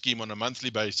medical scheme on a monthly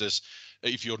basis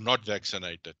if you're not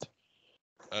vaccinated.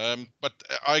 But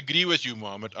I agree with you,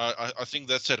 Mohammed. I think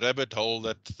that's a rabbit hole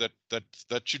that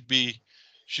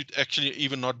should actually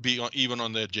even not be even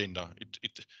on the agenda.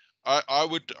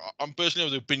 I'm personally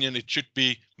of the opinion it should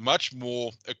be much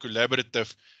more a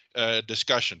collaborative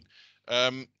discussion.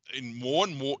 In more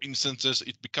and more instances,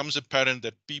 it becomes apparent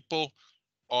that people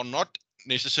are not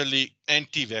necessarily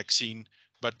anti-vaccine,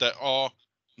 but they are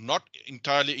not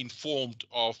entirely informed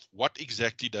of what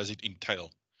exactly does it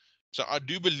entail. So I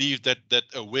do believe that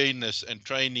awareness and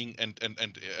training and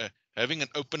having an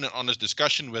open and honest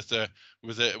discussion with the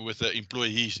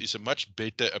employees is a much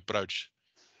better approach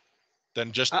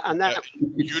than just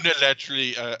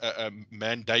unilaterally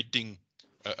mandating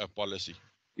a policy.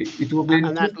 It will be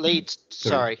and that leads.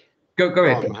 Sorry. Go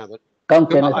ahead. Mohammed.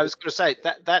 Content. I was going to say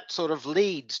that sort of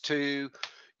leads to,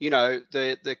 you know,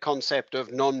 the concept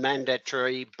of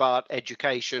non-mandatory but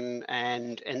education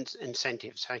and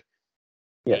incentives. Hey.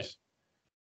 Yes.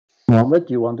 Mohammed,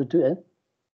 you wanted to add?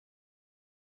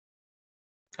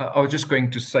 I was just going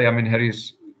to say, I mean,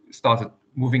 Harry's started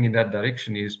moving in that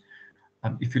direction. Is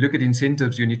if you look at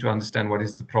incentives, you need to understand what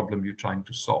is the problem you're trying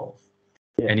to solve.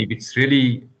 Yeah. And if it's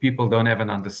really people don't have an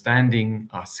understanding,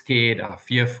 are scared, are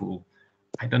fearful,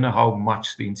 I don't know how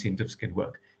much the incentives can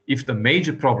work. If the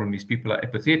major problem is people are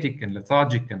apathetic and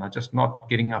lethargic and are just not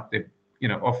getting up their, you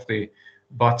know, off their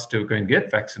butts to go and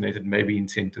get vaccinated, maybe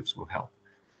incentives will help.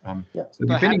 So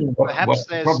depending on what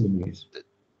the problem is.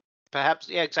 Perhaps,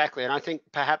 yeah, exactly. And I think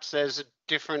perhaps there's a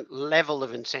different level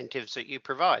of incentives that you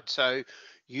provide. So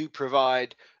you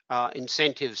provide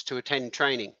incentives to attend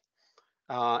training.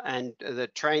 And the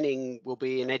training will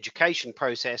be an education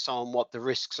process on what the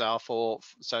risks are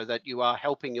so that you are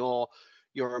helping your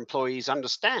employees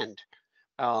understand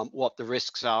what the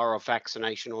risks are of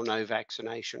vaccination or no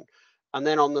vaccination. And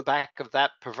then on the back of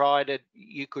that,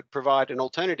 you could provide an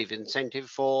alternative incentive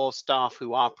for staff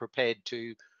who are prepared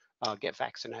to get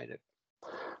vaccinated.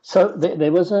 So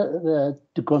there was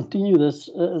to continue this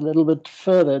a little bit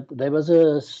further, there was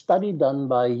a study done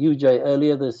by UJ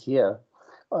earlier this year,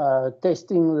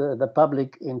 testing the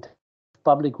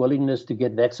public willingness to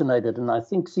get vaccinated. And I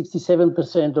think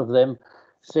 67% of them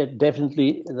said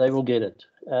definitely they will get it.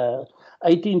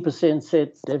 18%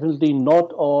 said definitely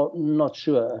not or not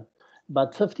sure.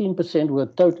 But 15% were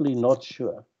totally not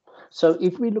sure. So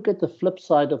if we look at the flip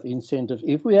side of incentives,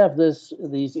 if we have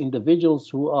these individuals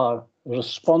who are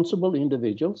responsible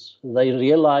individuals, they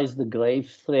realize the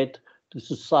grave threat to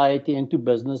society and to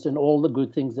business and all the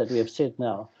good things that we have said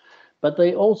now. But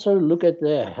they also look at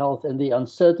their health and the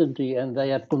uncertainty, and they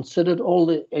have considered all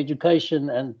the education,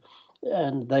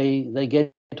 and they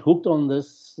get hooked on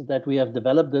this, that we have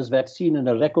developed this vaccine in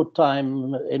a record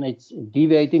time and it's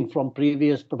deviating from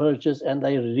previous approaches, and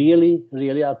they really,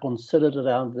 really are considered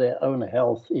around their own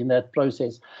health in that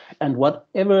process. And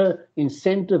whatever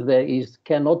incentive there is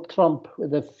cannot trump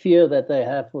the fear that they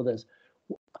have for this.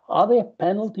 Are there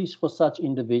penalties for such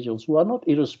individuals who are not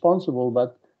irresponsible,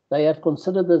 but they have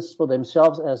considered this for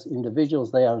themselves as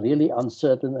individuals? They are really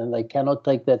uncertain and they cannot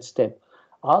take that step.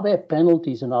 Are there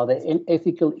penalties, and are there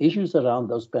ethical issues around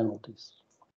those penalties?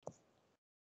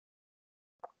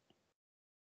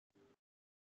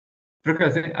 Frik,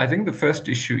 I think the first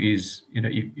issue is, you know,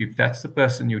 if that's the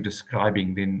person you're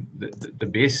describing, then the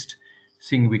best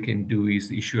thing we can do is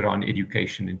the issue around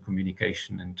education and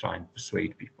communication and try and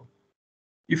persuade people.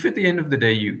 If at the end of the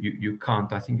day you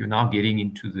can't, I think you're now getting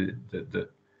into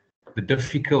the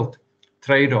difficult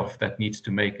trade-off that needs to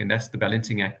make, and that's the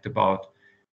balancing act about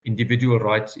individual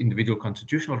rights, individual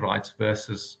constitutional rights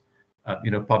versus,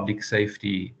 you know, public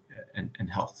safety and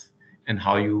health, and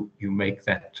how you make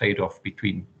that trade-off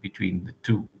between the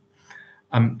two.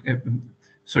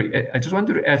 Sorry, I just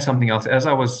wanted to add something else. As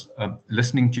I was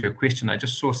listening to your question, I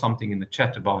just saw something in the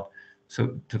chat about,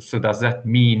 so does that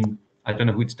mean, I don't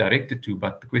know who it's directed to,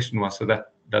 but the question was,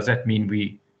 does that mean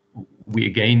we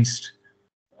against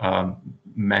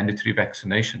mandatory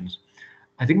vaccinations?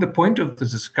 I think the point of the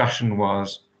discussion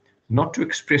was not to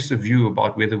express a view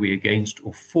about whether we're against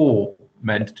or for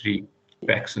mandatory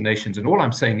vaccinations. And all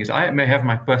I'm saying is I may have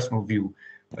my personal view,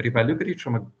 but if I look at it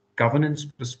from a governance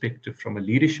perspective, from a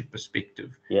leadership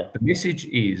perspective, the message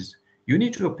is you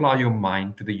need to apply your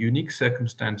mind to the unique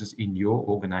circumstances in your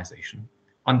organization,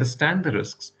 understand the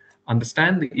risks,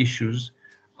 understand the issues,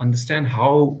 understand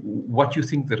what you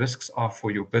think the risks are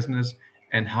for your business,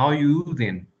 and how you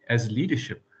then, as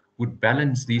leadership, would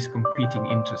balance these competing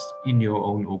interests in your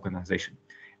own organization.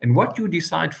 And what you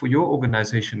decide for your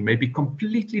organization may be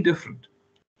completely different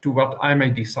to what I may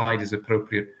decide is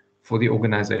appropriate for the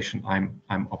organization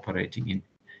I'm operating in.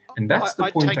 And that's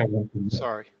the point I want to make.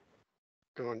 Sorry.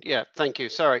 Go on. Yeah, thank you.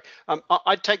 Sorry.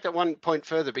 I'd take that one point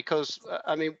further because,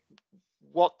 I mean,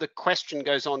 what the question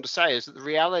goes on to say is that the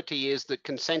reality is that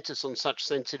consensus on such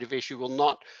sensitive issue will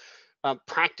not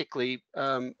practically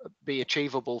be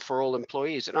achievable for all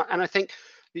employees. And I think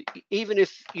even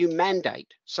if you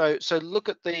mandate, so look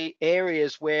at the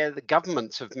areas where the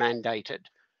governments have mandated,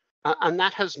 and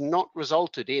that has not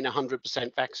resulted in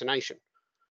 100% vaccination.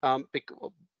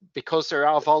 Because there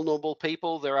are vulnerable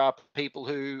people, there are people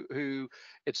who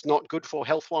it's not good for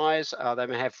health-wise, they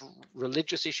may have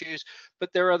religious issues,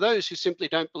 but there are those who simply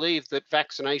don't believe that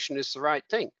vaccination is the right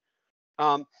thing.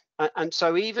 And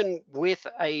so even with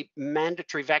a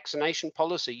mandatory vaccination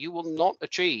policy, you will not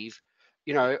achieve,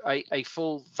 you know, a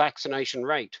full vaccination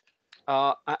rate.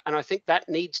 And I think that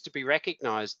needs to be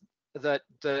recognized that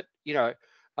you know,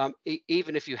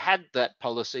 even if you had that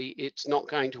policy, it's not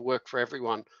going to work for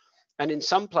everyone. And in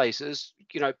some places,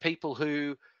 you know, people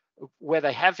where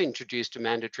they have introduced a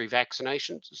mandatory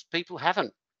vaccinations, people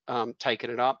haven't taken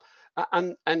it up.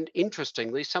 And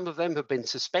interestingly, some of them have been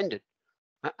suspended.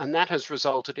 And that has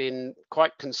resulted in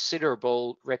quite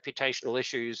considerable reputational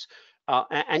issues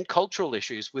and cultural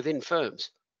issues within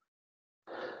firms.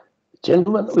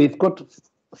 Gentlemen, we've got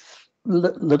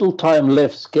little time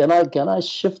left. Can I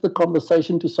shift the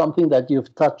conversation to something that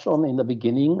you've touched on in the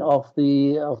beginning of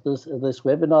this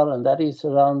webinar, and that is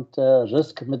around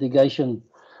risk mitigation.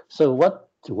 So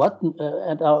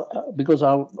because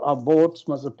our boards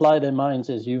must apply their minds,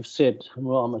 as you've said,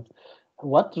 Mohammed.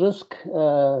 What risk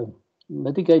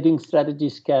mitigating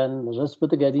strategies can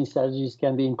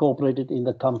be incorporated in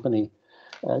the company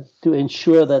to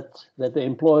ensure that the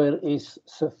employer is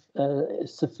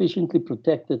sufficiently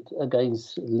protected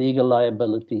against legal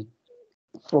liability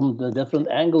from the different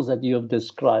angles that you have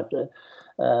described?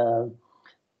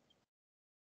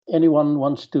 Anyone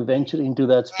wants to venture into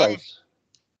that space?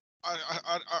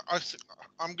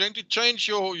 I'm going to change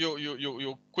your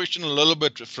question a little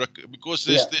bit, Frik, because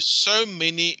there's so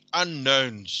many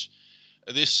unknowns.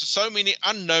 There's so many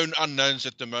unknowns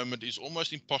at the moment. It's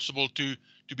almost impossible to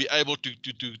be able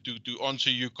to answer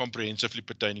you comprehensively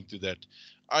pertaining to that.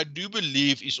 I do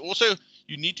believe is also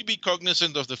you need to be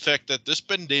cognizant of the fact that this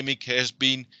pandemic has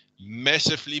been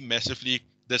massively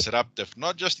disruptive,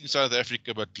 not just in South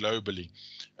Africa but globally,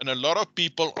 and a lot of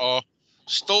people are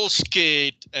still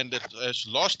scared and has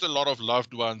lost a lot of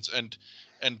loved ones and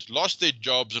lost their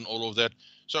jobs and all of that.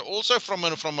 So also from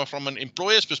an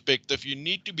employer's perspective, you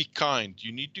need to be kind,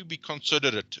 you need to be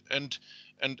considerate, and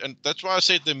that's why I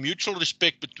said the mutual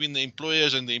respect between the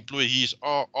employers and the employees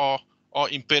are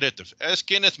imperative. As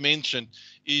Kenneth mentioned,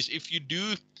 is if you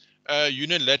do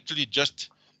unilaterally just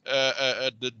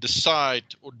decide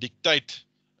or dictate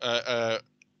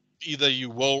either you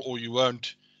will or you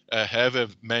won't have a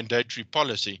mandatory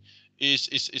policy,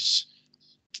 is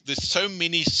there's so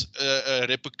many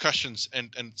repercussions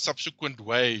and subsequent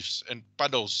waves and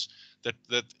puddles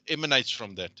that emanates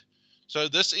from that. So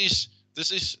this is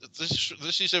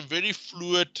a very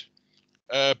fluid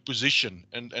position,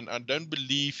 and I don't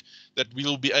believe that we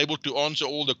will be able to answer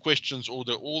all the questions or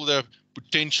all the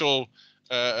potential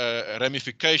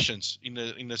ramifications in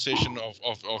a session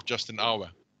of just an hour.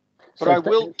 But I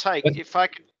will take, if I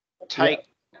could take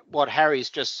what Harry's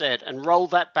just said and roll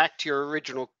that back to your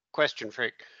original question,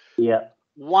 Frik. Yeah.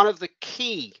 One of the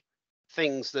key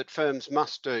things that firms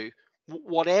must do,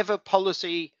 whatever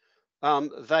policy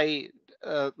they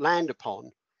land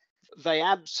upon, they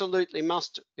absolutely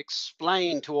must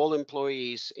explain to all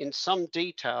employees in some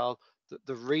detail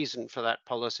the reason for that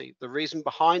policy, the reason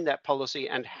behind that policy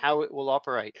and how it will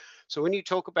operate. So when you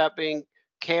talk about being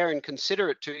care and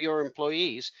considerate to your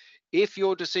employees, if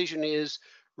your decision is,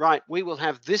 right, we will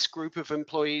have this group of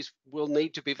employees will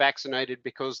need to be vaccinated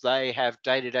because they have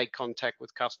day-to-day contact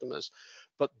with customers,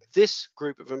 but this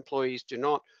group of employees do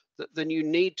not, then you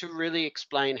need to really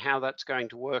explain how that's going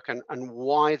to work and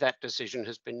why that decision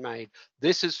has been made.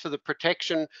 This is for the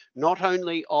protection not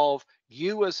only of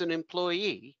you as an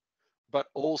employee, but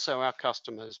also our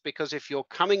customers, because if you're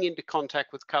coming into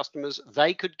contact with customers,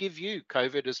 they could give you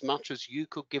COVID as much as you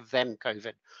could give them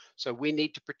COVID. So we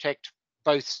need to protect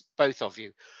both of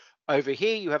you. Over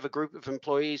here, you have a group of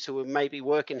employees who maybe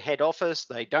work in head office.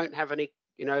 They don't have any,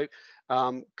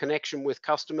 connection with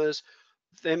customers.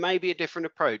 There may be a different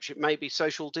approach. It may be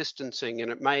social distancing,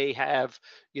 and it may have,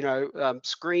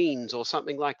 screens or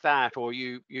something like that, or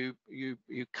you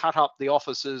cut up the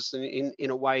offices in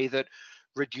a way that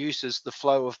reduces the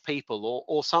flow of people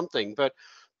or something. But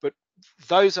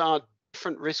those are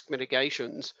different risk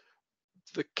mitigations,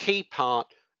 the key part,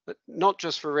 not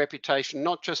just for reputation,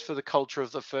 not just for the culture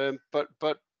of the firm, but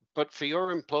for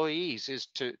your employees, is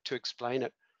to explain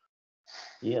it.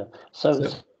 Yeah.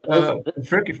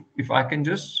 Frik, if I can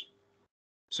just,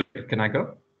 sorry, can I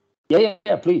go? Yeah,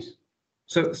 please.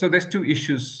 So there's two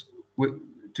issues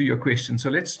to your question. So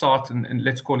let's start and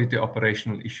let's call it the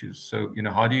operational issues. So,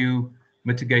 how do you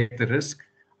mitigate the risk?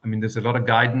 I mean, there's a lot of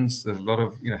guidance. There's a lot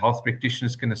of, health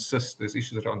practitioners can assist. There's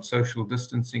issues around social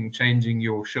distancing, changing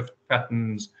your shift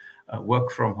patterns,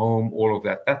 work from home, all of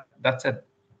that. That's at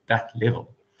that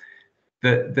level.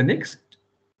 The next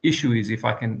issue is if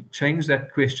I can change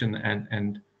that question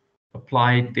and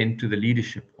apply it then to the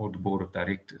leadership or the board of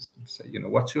directors and say,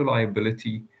 what's your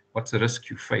liability? What's the risk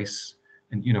you face?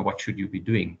 And, what should you be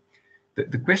doing?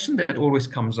 The question that always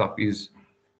comes up is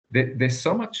that there's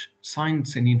so much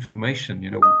science and information,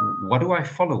 what do I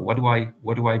follow? What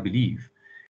do I believe?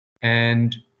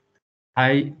 And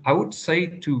I would say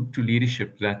to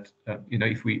leadership that,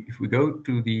 if we go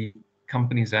to the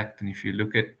Companies Act and if you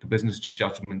look at the business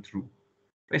judgment rule,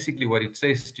 basically what it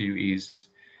says to you is,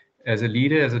 as a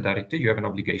leader, as a director, you have an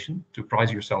obligation to apprise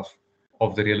yourself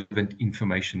of the relevant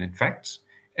information and facts.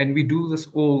 And we do this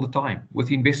all the time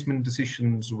with investment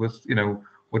decisions, with,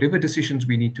 whatever decisions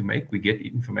we need to make. We get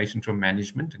information from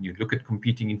management and you look at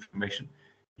competing information.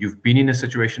 You've been in a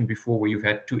situation before where you've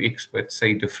had two experts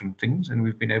say different things and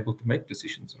we've been able to make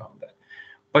decisions around that.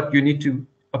 But you need to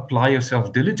apply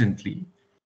yourself diligently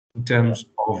in terms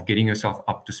of getting yourself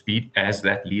up to speed as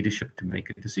that leadership to make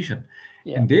a decision.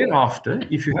 Yeah. And thereafter,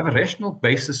 if you have a rational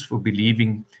basis for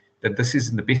believing that this is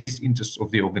in the best interest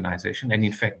of the organization, and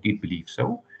in fact did believe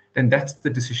so, then that's the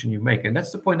decision you make. And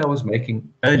that's the point I was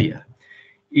making earlier,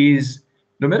 is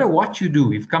no matter what you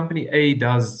do, if company A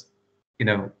does,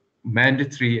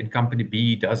 mandatory and company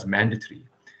B does mandatory,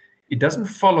 it doesn't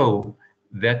follow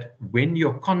that when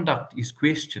your conduct is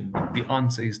questioned, the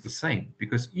answer is the same,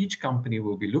 because each company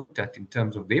will be looked at in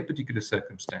terms of their particular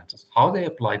circumstances, how they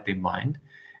applied their mind,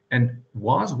 and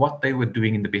was what they were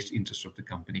doing in the best interest of the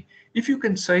company. If you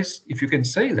can say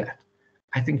that,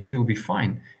 I think you'll be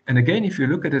fine. And again, if you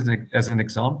look at it as an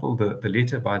example, the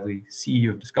letter by the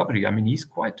CEO of Discovery, I mean, he's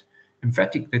quite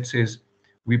emphatic that says,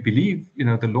 we believe,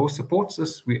 the law supports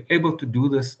us, we're able to do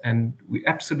this, and we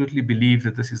absolutely believe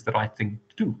that this is the right thing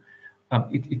to do.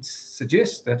 It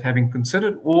suggests that having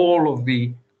considered all of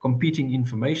the competing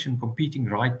information, competing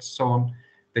rights, so on,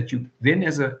 that you then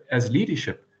as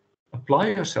leadership apply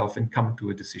yourself and come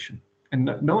to a decision. And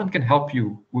no one can help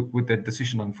you with that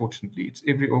decision, unfortunately. It's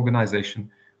every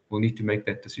organization will need to make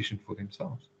that decision for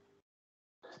themselves.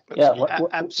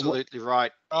 Absolutely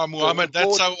right. Mohammed,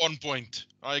 that's so on point.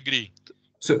 I agree.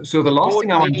 So the last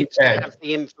thing I want to add, have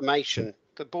the information.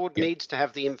 The board needs to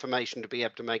have the information to be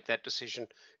able to make that decision.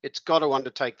 It's got to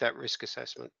undertake that risk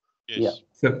assessment. Yes.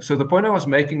 Yeah. So the point I was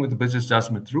making with the business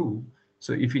judgment rule,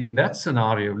 so if in that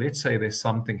scenario, let's say there's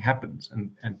something happens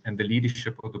and the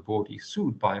leadership of the board is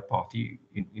sued by a party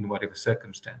in whatever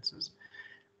circumstances,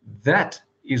 that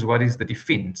is what is the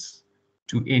defense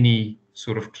to any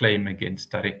sort of claim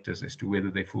against directors as to whether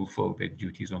they fulfill their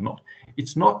duties or not.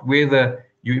 It's not whether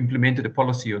you implemented a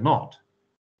policy or not,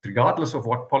 regardless of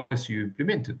what policy you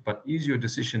implemented, but is your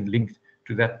decision linked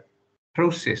to that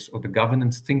process or the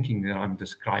governance thinking that I'm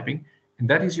describing? And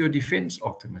that is your defense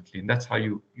ultimately, and that's how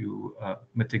you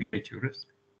mitigate your risk.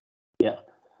 Yeah.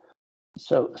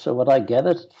 So what I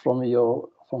gathered from your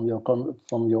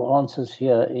answers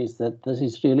here is that this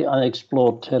is really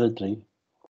unexplored territory.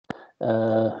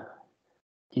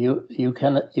 You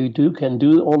can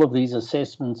do all of these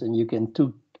assessments and you can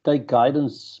take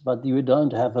guidance, but you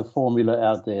don't have a formula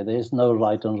out there. There's no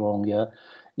right and wrong here.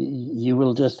 You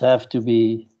will just have to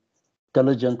be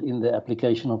diligent in the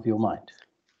application of your mind.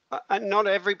 And not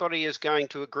everybody is going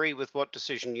to agree with what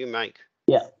decision you make.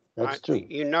 Yeah, that's true.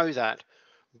 You know that,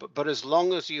 but as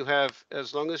long as you have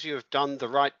done the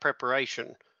right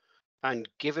preparation and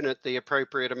given it the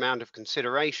appropriate amount of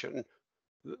consideration,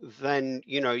 then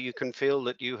you can feel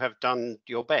that you have done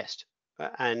your best,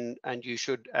 and you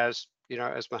should, as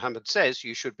Mohammed says,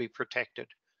 you should be protected.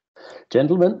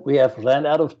 Gentlemen, we have ran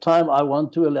out of time. I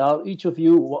want to allow each of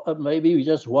you maybe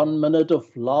just 1 minute of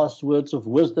last words of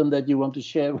wisdom that you want to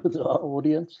share with our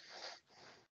audience.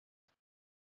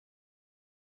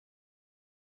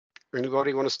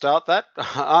 Anybody want to start that?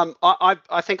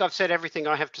 I think I've said everything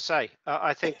I have to say.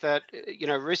 I think that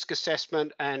risk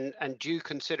assessment and due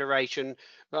consideration,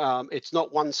 it's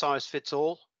not one size fits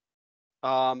all.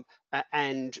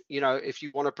 And if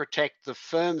you want to protect the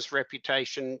firm's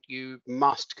reputation, you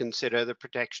must consider the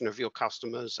protection of your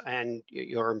customers and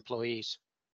your employees.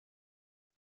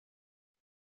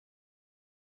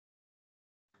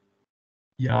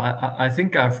 Yeah, I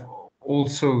think I've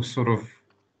also sort of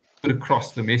put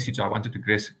across the message I wanted to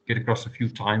get across a few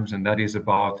times, and that is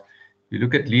about, you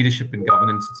look at leadership and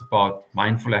governance, it's about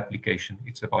mindful application,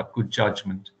 it's about good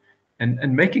judgment,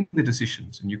 and making the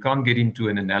decisions. And you can't get into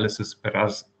an analysis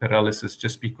paralysis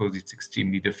just because it's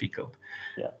extremely difficult.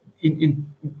 Yeah. In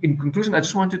conclusion, I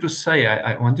just wanted to say,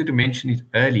 I wanted to mention it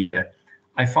earlier.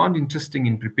 I found interesting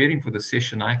in preparing for the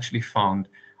session, I actually found,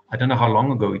 I don't know how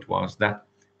long ago it was, that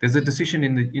there's a decision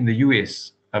in the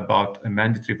US about a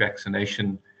mandatory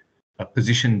vaccination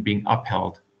position being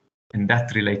upheld, and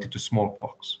that related to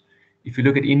smallpox. If you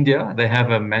look at India, they have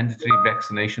a mandatory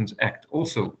vaccinations act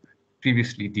also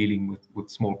previously dealing with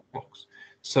smallpox.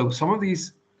 So some of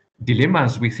these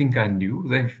dilemmas we think are new,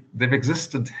 they've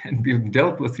existed and been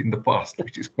dealt with in the past,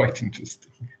 which is quite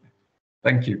interesting.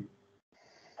 Thank you.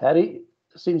 Harry,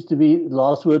 seems to be the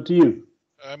last word to you.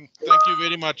 Thank you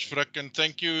very much, Frik, and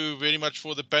thank you very much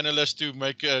for the panelists to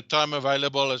make time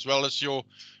available, as well as your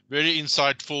very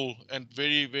insightful and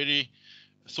very, very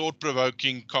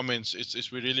thought-provoking comments.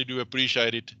 We really do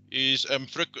appreciate it.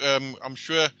 Frik, I'm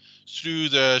sure through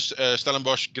the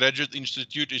Stellenbosch Graduate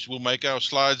Institute we'll make our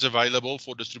slides available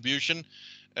for distribution.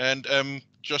 And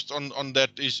just on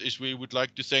that we would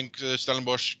like to thank the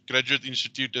Stellenbosch Graduate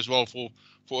Institute as well for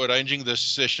arranging this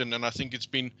session, and I think it's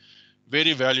been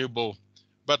very valuable.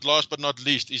 But last but not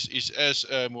least is as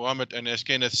Mohammed and as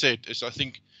Kenneth said, is I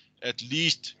think at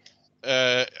least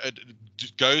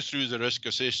go through the risk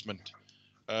assessment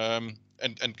and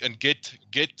get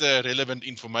the relevant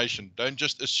information. Don't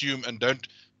just assume, and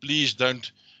please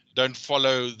don't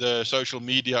follow the social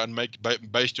media and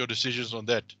base your decisions on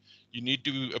that. You need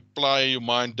to apply your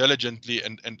mind diligently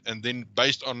and then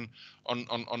based on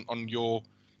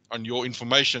your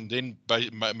information, then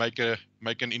make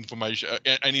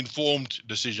an informed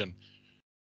decision.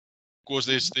 Of course,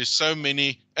 there's so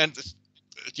many, and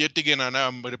yet again, I know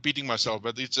I'm repeating myself,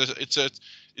 but it's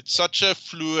such a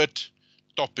fluid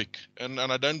topic, and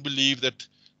I don't believe that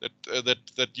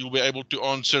you'll be able to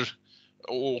answer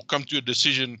or come to a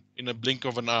decision in a blink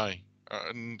of an eye.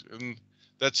 And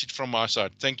that's it from my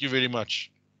side. Thank you very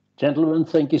much. Gentlemen,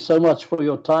 thank you so much for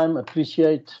your time.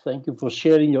 Appreciate. Thank you for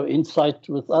sharing your insight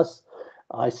with us.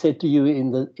 I said to you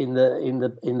in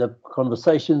the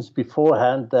conversations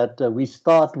beforehand that we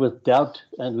start with doubt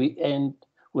and we end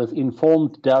with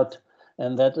informed doubt,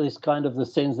 and that is kind of the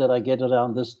sense that I get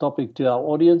around this topic to our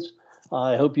audience.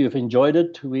 I hope you've enjoyed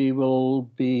it. We will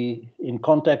be in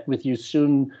contact with you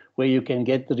soon, where you can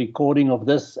get the recording of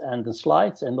this and the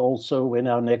slides, and also when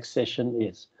our next session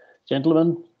is.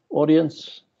 Gentlemen,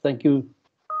 audience, thank you.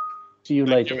 See you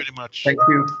later. Thank you very much. Thank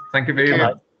you. Thank you very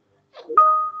much. Bye.